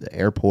at the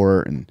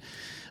airport, and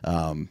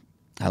I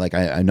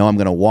know I'm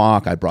going to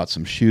walk. I brought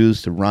some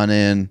shoes to run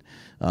in.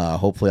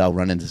 Hopefully I'll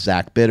run into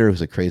Zach Bitter,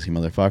 who's a crazy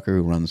motherfucker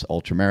who runs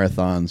ultra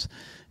marathons,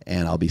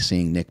 and I'll be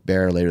seeing Nick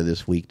Bear later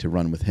this week to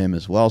run with him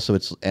as well. So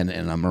it's and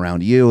I'm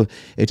around you.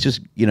 It's just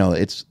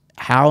it's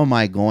how am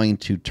I going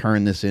to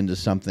turn this into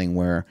something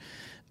where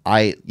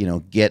I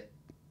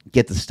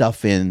get the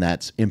stuff in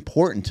that's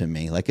important to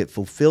me, it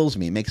fulfills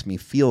me, it makes me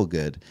feel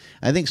good.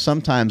 I think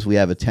sometimes we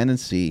have a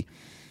tendency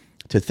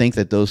to think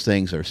that those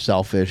things are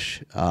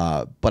selfish,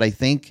 but I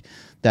think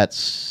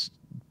that's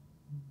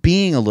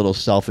being a little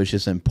selfish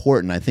is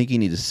important. I think you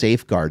need to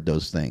safeguard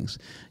those things.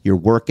 Your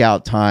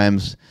workout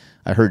times.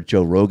 I heard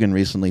Joe Rogan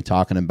recently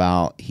talking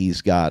about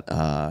he's got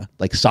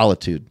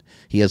solitude.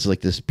 He has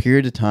this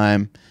period of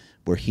time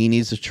where he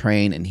needs to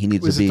train and he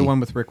needs to be... Was it the one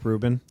with Rick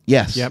Rubin?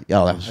 Yes. Yep.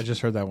 Oh, I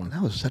just heard that one.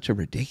 That was such a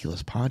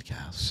ridiculous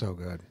podcast. So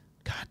good.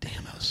 God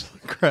damn, that was so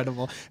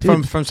incredible.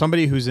 Dude. From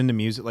somebody who's into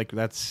music,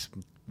 that's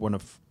one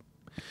of...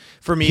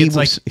 For me, he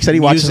music. said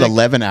he watches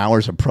 11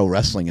 hours of pro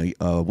wrestling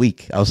a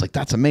week. I was like,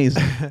 that's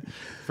amazing.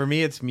 For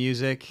me, it's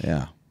music.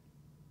 Yeah.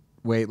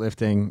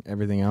 Weightlifting,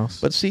 everything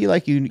else. But see, you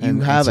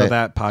have so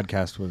that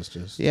podcast was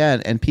just...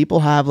 Yeah, and people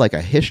have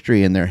a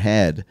history in their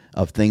head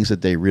of things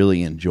that they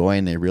really enjoy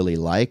and they really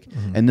like.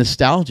 Mm-hmm. And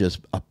nostalgia is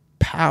a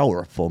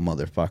powerful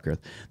motherfucker.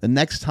 The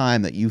next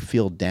time that you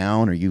feel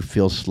down or you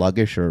feel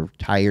sluggish or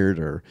tired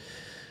or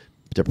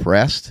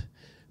depressed,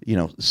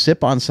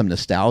 sip on some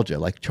nostalgia.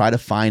 Try to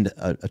find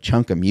a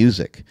chunk of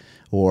music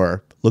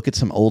or look at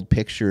some old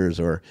pictures,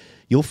 or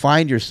you'll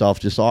find yourself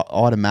just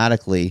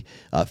automatically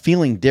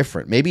feeling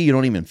different. Maybe you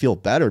don't even feel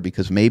better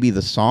because maybe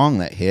the song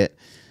that hit,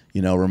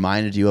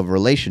 reminded you of a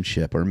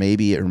relationship, or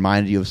maybe it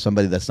reminded you of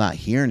somebody that's not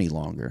here any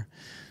longer.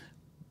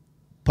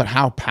 But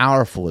how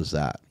powerful is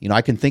that?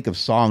 I can think of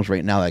songs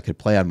right now that I could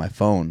play on my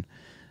phone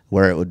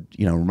where it would,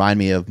 remind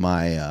me of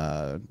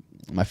my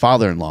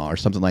father-in-law or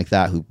something like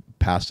that who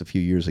passed a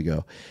few years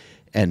ago.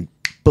 And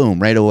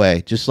boom, right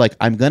away, just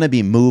I'm going to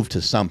be moved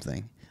to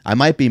something. I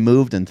might be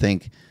moved and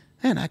think,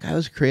 man, that guy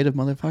was a creative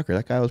motherfucker.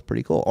 That guy was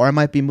pretty cool. Or I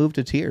might be moved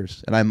to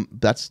tears, and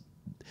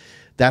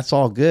that's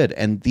all good.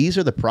 And these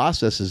are the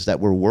processes that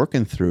we're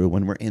working through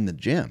when we're in the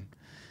gym.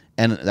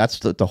 And that's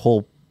the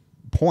whole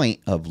point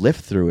of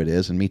lift through it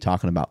is, and me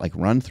talking about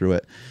run through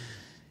it.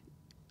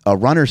 A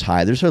runner's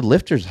high, there's a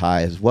lifter's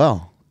high as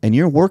well. And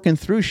you're working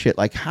through shit.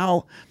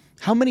 How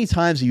many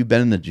times have you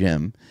been in the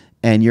gym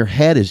and your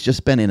head has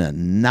just been in a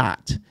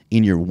knot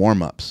in your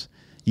warm-ups?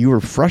 You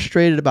were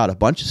frustrated about a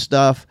bunch of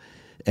stuff,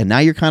 and now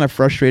you're kind of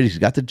frustrated. You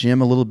got to the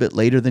gym a little bit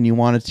later than you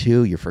wanted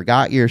to. You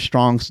forgot your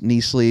strong knee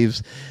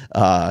sleeves.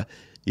 You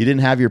didn't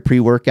have your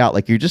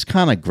pre-workout. You're just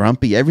kind of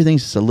grumpy.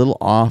 Everything's just a little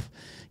off.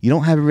 You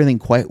don't have everything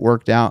quite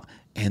worked out.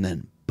 And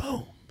then,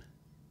 boom.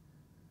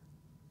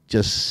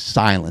 just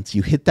silence.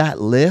 You hit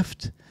that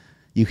lift,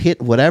 you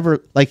hit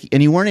whatever, like,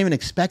 and you weren't even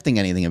expecting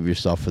anything of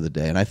yourself for the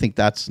day. And I think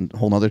that's a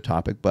whole nother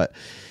topic, but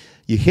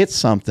you hit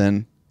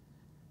something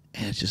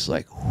and it's just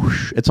like,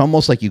 whoosh, it's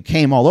almost like you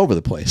came all over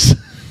the place.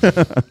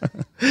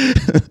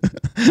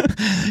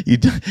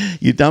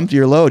 You dumped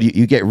your load.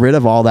 You get rid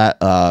of all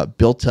that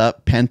built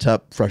up, pent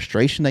up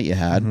frustration that you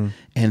had,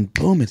 and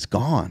boom, it's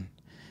gone.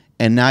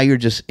 And now you're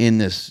just in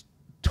this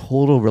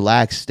total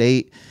relaxed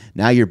state.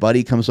 Now your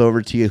buddy comes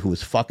over to you who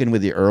was fucking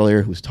with you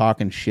earlier, who's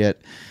talking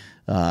shit,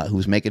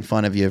 who's making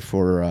fun of you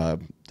for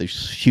the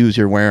shoes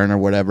you're wearing or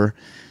whatever.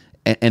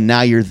 And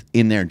now you're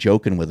in there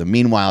joking with him.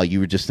 Meanwhile, you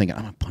were just thinking,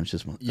 I'm going to punch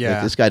this one. Yeah.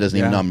 Like, this guy doesn't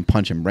even know I'm going to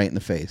punch him right in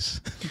the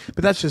face.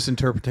 But that's just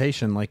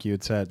interpretation, like you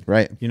had said.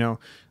 Right. You know,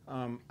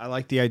 I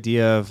like the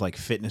idea of like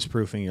fitness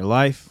proofing your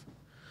life.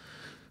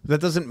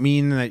 That doesn't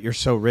mean that you're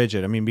so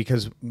rigid. I mean,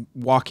 because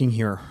walking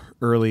here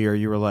earlier,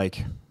 you were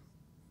like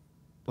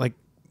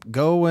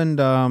go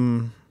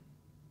and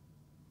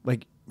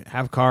like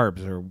have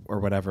carbs or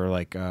whatever.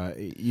 Like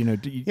you know.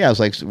 Yeah, it was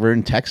like we're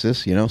in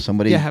Texas. You know,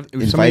 somebody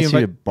invites somebody you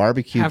to a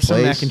barbecue have place.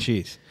 some mac and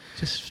cheese.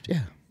 Just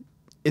yeah.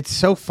 It's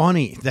so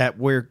funny that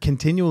we're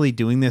continually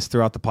doing this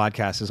throughout the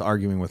podcast, is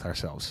arguing with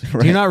ourselves.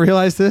 Right. Do you not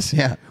realize this?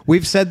 Yeah.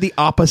 We've said the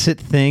opposite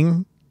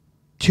thing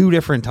 2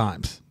 different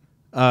times.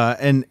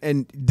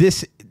 And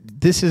this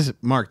is,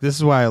 Mark, this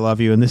is why I love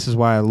you, and this is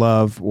why I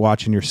love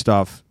watching your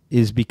stuff,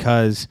 is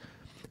because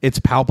it's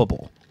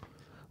palpable.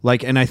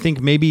 Like, and I think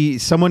maybe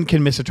someone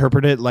can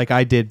misinterpret it like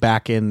I did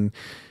back in,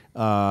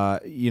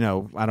 you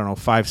know, I don't know,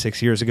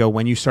 5-6 years ago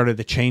when you started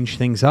to change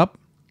things up.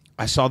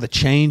 I saw the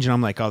change and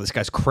I'm like, oh, this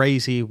guy's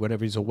crazy,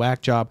 whatever, he's a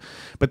whack job.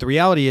 But the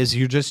reality is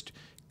you're just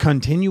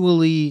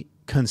continually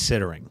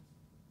considering.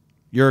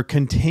 You're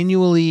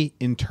continually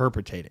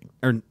interpreting.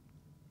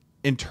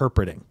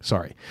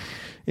 Sorry.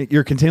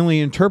 You're continually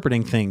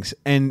interpreting things.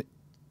 And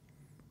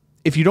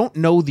if you don't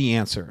know the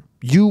answer,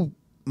 you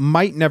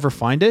might never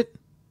find it.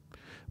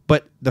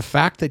 But the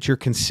fact that you're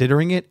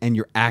considering it and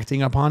you're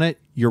acting upon it,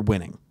 you're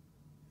winning.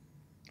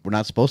 We're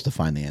not supposed to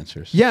find the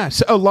answers. Yeah,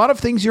 so a lot of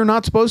things you're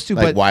not supposed to.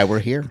 Like but why we're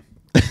here.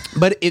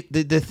 But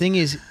the thing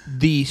is,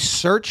 the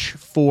search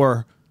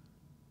for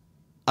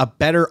a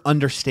better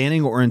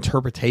understanding or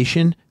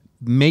interpretation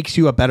makes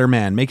you a better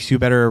man, makes you a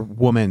better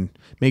woman,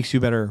 makes you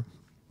better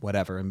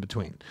whatever in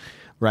between,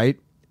 right?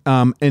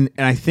 And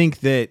I think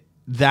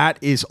that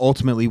is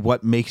ultimately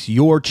what makes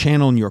your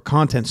channel and your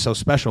content so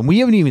special. And we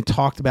haven't even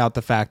talked about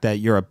the fact that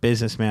you're a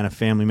businessman, a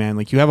family man.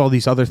 Like, you have all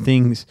these other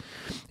things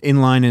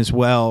in line as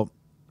well.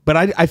 But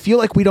I feel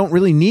like we don't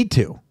really need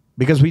to,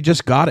 because we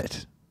just got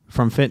it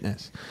from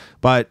fitness.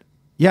 But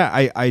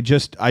yeah, I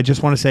just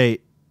want to say,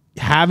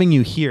 having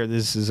you here,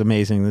 this is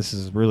amazing. This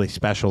is really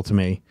special to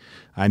me.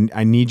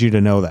 I need you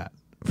to know that,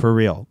 for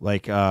real.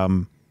 Like,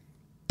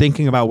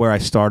 thinking about where I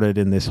started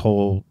in this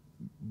whole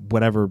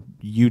whatever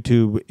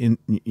YouTube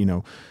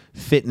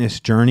fitness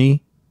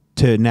journey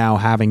to now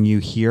having you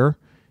here,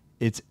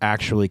 it's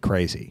actually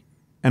crazy.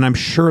 And I'm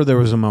sure there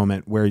was a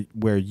moment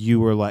where you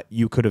were like,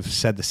 you could have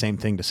said the same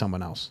thing to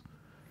someone else.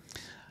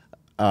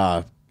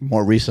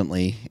 More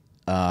recently,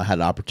 had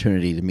an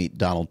opportunity to meet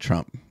Donald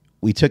Trump.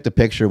 We took the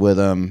picture with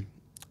him,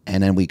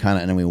 and then we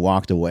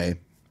walked away.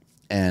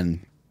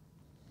 And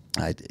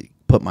I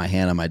put my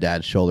hand on my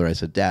dad's shoulder. I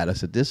said, "Dad," I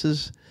said, "this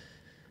is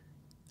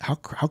how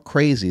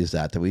crazy is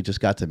that we just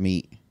got to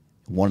meet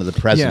one of the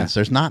presidents?" Yeah.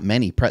 There's not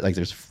many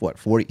there's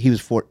 40. He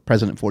was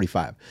president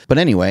 45. But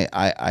anyway,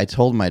 I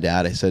told my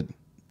dad, I said,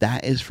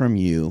 "That is from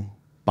you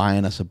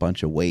buying us a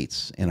bunch of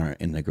weights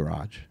in the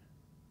garage."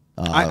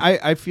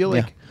 I feel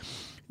like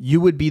you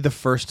would be the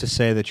first to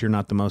say that you're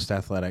not the most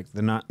athletic,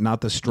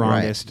 not the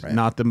strongest, right.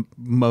 Not the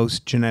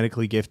most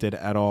genetically gifted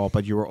at all,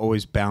 but you were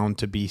always bound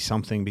to be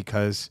something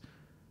because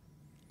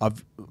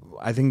of,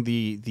 I think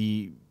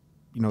the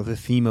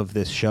theme of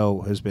this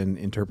show has been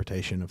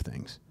interpretation of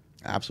things.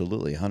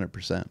 Absolutely,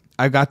 100%.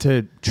 I got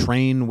to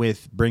train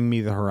with Bring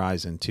Me the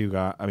Horizon. Two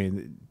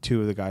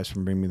of the guys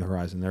from Bring Me the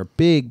Horizon. They're a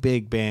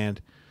big band.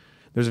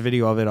 There's a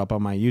video of it up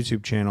on my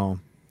YouTube channel,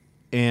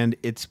 and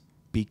it's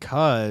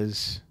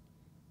because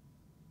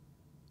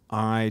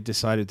I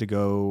decided to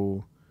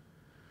go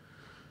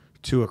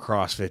to a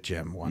CrossFit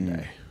gym one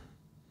day,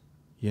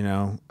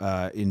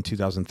 in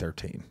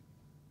 2013.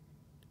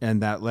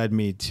 And that led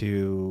me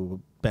to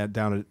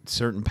down a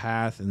certain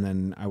path. And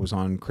then I was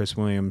on Chris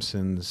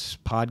Williamson's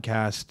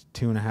podcast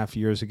 2.5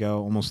 years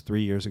ago, almost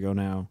 3 years ago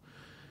now.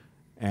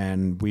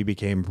 And we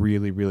became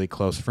really, really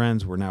close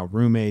friends. We're now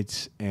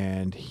roommates.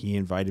 And he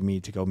invited me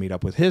to go meet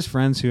up with his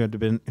friends who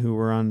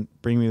were on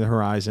Bring Me the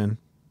Horizon.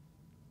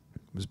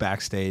 It was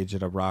backstage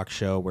at a rock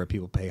show where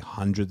people pay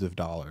hundreds of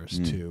dollars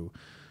to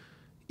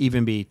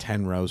even be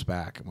 10 rows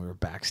back. And we were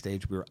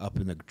backstage. We were up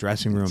in the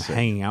dressing room,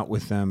 hanging out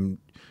with them,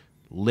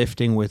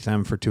 lifting with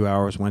them for 2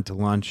 hours, went to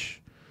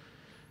lunch.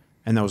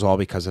 And that was all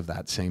because of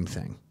that same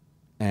thing.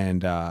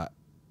 And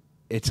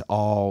it's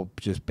all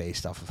just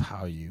based off of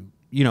how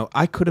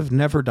I could have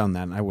never done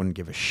that and I wouldn't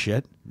give a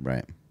shit.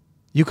 Right.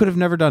 You could have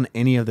never done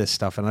any of this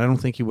stuff and I don't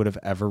think you would have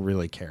ever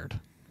really cared.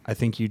 I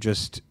think you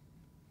just...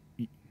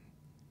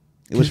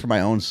 It was for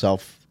my own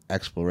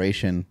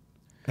self-exploration.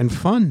 And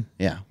fun.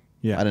 Yeah.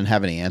 Yeah. I didn't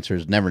have any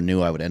answers. Never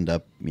knew I would end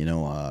up,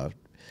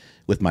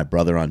 with my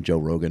brother on Joe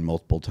Rogan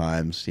multiple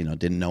times.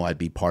 Didn't know I'd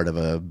be part of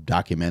a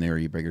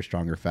documentary, Bigger,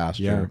 Stronger,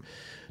 Faster. Yeah.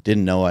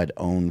 Didn't know I'd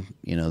own,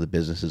 the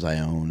businesses I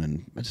own.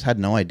 And I just had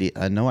no idea.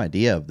 I had no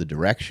idea of the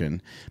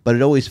direction. But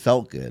it always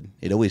felt good.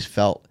 It always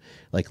felt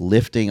like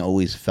lifting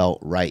always felt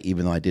right,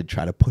 even though I did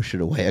try to push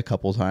it away a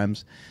couple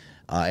times.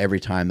 Every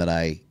time that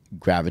I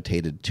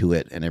gravitated to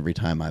it and every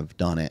time I've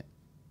done it,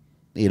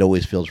 it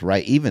always feels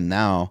right. Even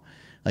now,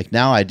 like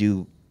now I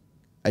do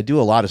a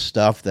lot of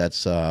stuff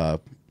that's,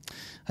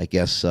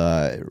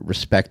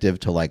 respective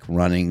to like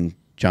running,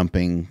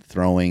 jumping,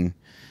 throwing,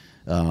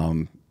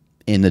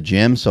 in the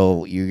gym.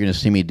 So you're going to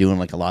see me doing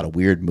like a lot of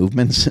weird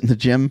movements in the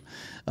gym.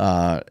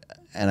 And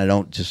I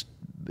don't just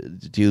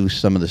do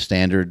some of the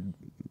standard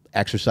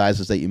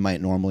exercises that you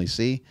might normally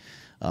see.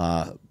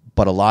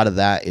 But a lot of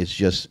that is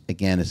just,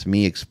 again, it's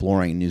me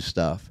exploring new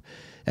stuff.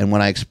 And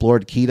when I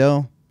explored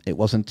keto, it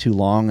wasn't too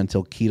long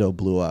until keto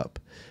blew up.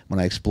 When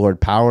I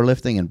explored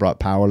powerlifting and brought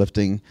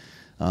powerlifting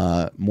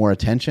more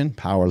attention,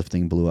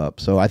 powerlifting blew up.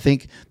 So I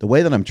think the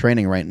way that I'm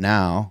training right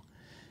now,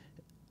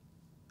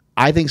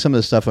 I think some of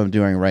the stuff I'm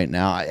doing right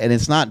now, and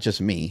it's not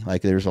just me,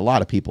 like there's a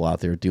lot of people out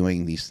there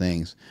doing these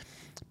things.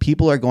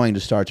 People are going to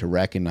start to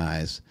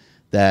recognize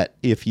that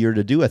if you're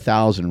to do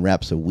 1,000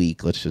 reps a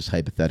week, let's just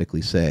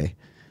hypothetically say,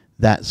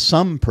 that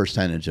some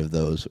percentage of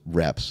those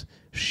reps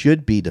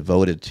should be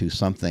devoted to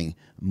something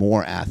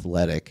more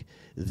athletic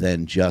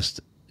than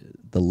just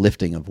the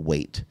lifting of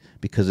weight,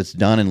 because it's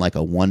done in like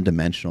a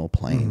one-dimensional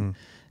plane. Mm-hmm.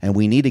 And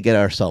we need to get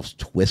ourselves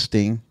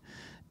twisting,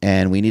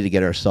 and we need to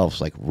get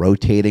ourselves like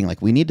rotating.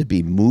 Like we need to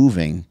be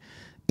moving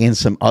in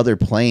some other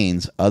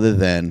planes other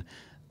than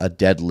a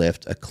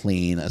deadlift, a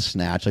clean, a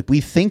snatch. Like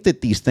we think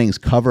that these things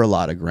cover a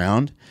lot of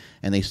ground,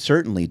 and they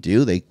certainly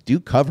do. They do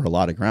cover a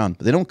lot of ground,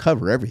 but they don't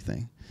cover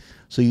everything.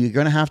 So you're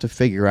going to have to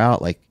figure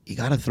out, like, you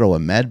got to throw a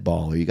med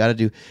ball, or you got to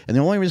do, and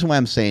the only reason why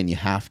I'm saying you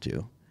have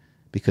to,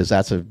 because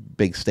that's a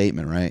big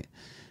statement, right?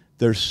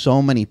 There's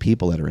so many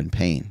people that are in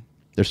pain.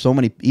 There's so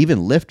many,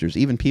 even lifters,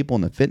 even people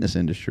in the fitness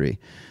industry.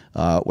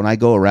 When I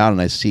go around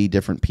and I see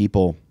different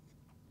people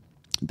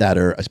that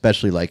are,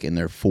 especially like in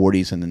their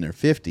 40s and in their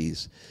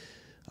 50s,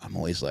 I'm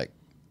always like,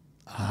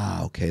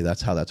 okay,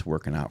 that's how that's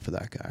working out for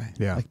that guy.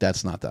 Yeah. Like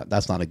that's not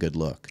a good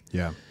look.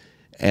 Yeah.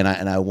 And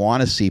I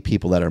want to see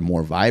people that are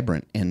more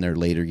vibrant in their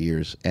later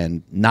years,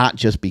 and not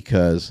just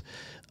because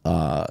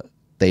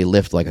they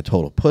lift like a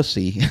total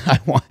pussy.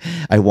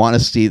 I want to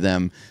see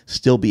them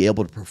still be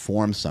able to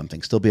perform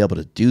something, still be able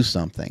to do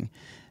something,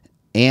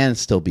 and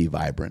still be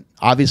vibrant.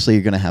 Obviously,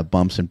 you're going to have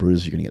bumps and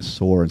bruises. You're going to get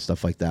sore and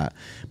stuff like that.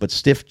 But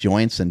stiff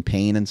joints and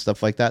pain and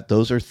stuff like that,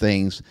 those are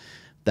things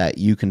that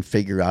you can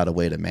figure out a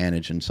way to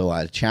manage. And so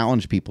I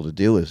challenge people to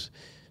do is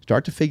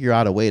start to figure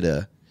out a way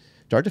to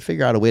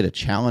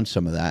challenge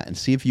some of that and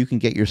see if you can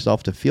get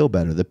yourself to feel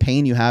better. The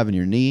pain you have in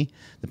your knee,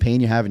 the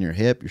pain you have in your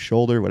hip, your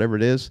shoulder, whatever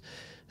it is,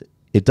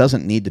 it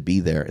doesn't need to be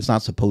there. It's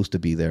not supposed to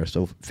be there.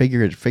 So figure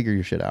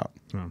your shit out.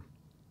 Oh.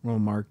 Well,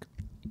 Mark,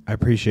 I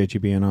appreciate you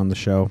being on the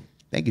show.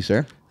 Thank you,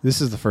 sir.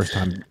 This is the first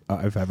time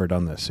I've ever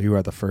done this, so you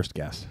are the first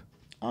guest.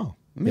 Oh,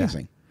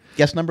 amazing. Yeah.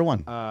 Guest number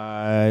one.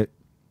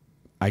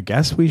 I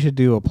guess we should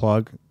do a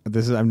plug.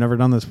 I've never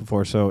done this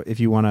before, so if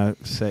you want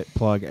to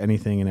plug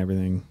anything and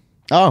everything.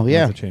 Oh,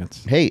 yeah. A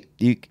chance. Hey,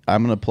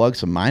 I'm going to plug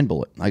some Mind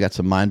Bullet. I got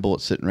some Mind Bullet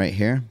sitting right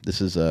here.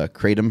 This is a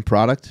Kratom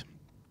product.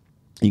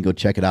 You can go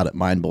check it out at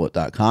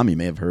mindbullet.com. You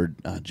may have heard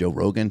Joe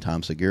Rogan,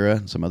 Tom Segura,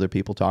 and some other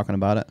people talking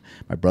about it.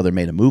 My brother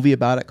made a movie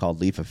about it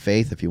called Leap of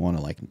Faith if you want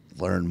to like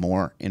learn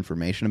more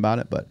information about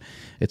it. But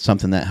it's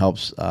something that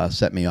helps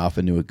set me off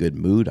into a good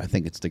mood. I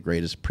think it's the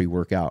greatest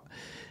pre-workout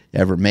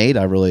ever made.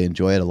 I really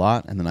enjoy it a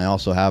lot. And then I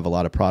also have a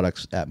lot of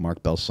products at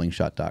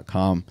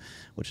markbellslingshot.com,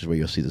 which is where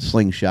you'll see the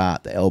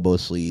slingshot, the elbow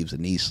sleeves, the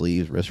knee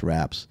sleeves, wrist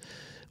wraps.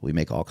 We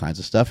make all kinds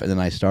of stuff. And then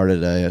I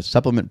started a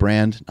supplement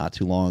brand not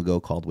too long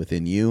ago called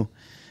Within You.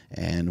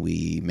 And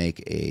we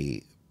make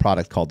a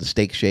product called the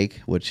Steak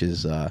Shake, which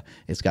is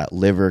it's got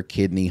liver,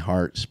 kidney,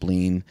 heart,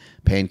 spleen,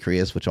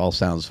 pancreas, which all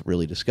sounds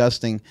really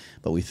disgusting.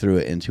 But we threw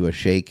it into a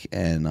shake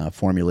and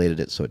formulated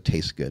it so it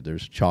tastes good.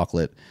 There's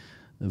chocolate,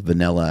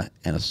 vanilla,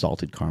 and a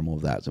salted caramel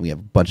of that. So we have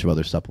a bunch of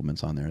other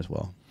supplements on there as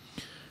well.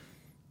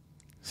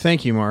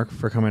 Thank you, Mark,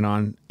 for coming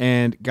on.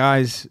 And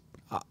guys,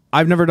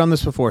 I've never done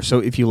this before, so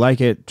if you like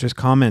it, just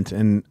comment.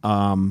 And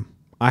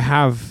I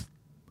have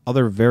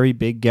other very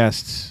big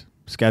guests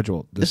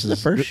scheduled. This is the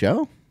first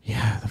show?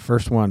 Yeah, the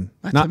first one.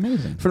 That's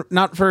amazing.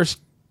 Not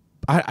first.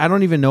 I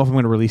don't even know if I'm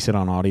going to release it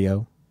on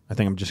audio. I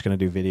think I'm just going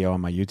to do video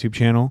on my YouTube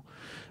channel.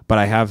 But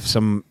I have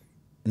some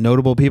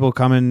notable people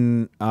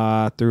coming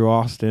through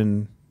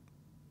Austin,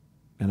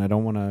 and I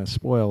don't want to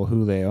spoil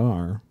who they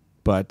are.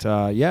 But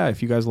yeah,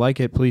 if you guys like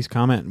it, please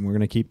comment, and we're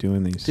going to keep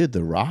doing these. Dude,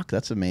 The Rock,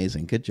 that's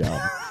amazing. Good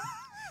job.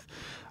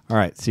 All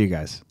right, see you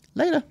guys.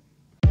 Later.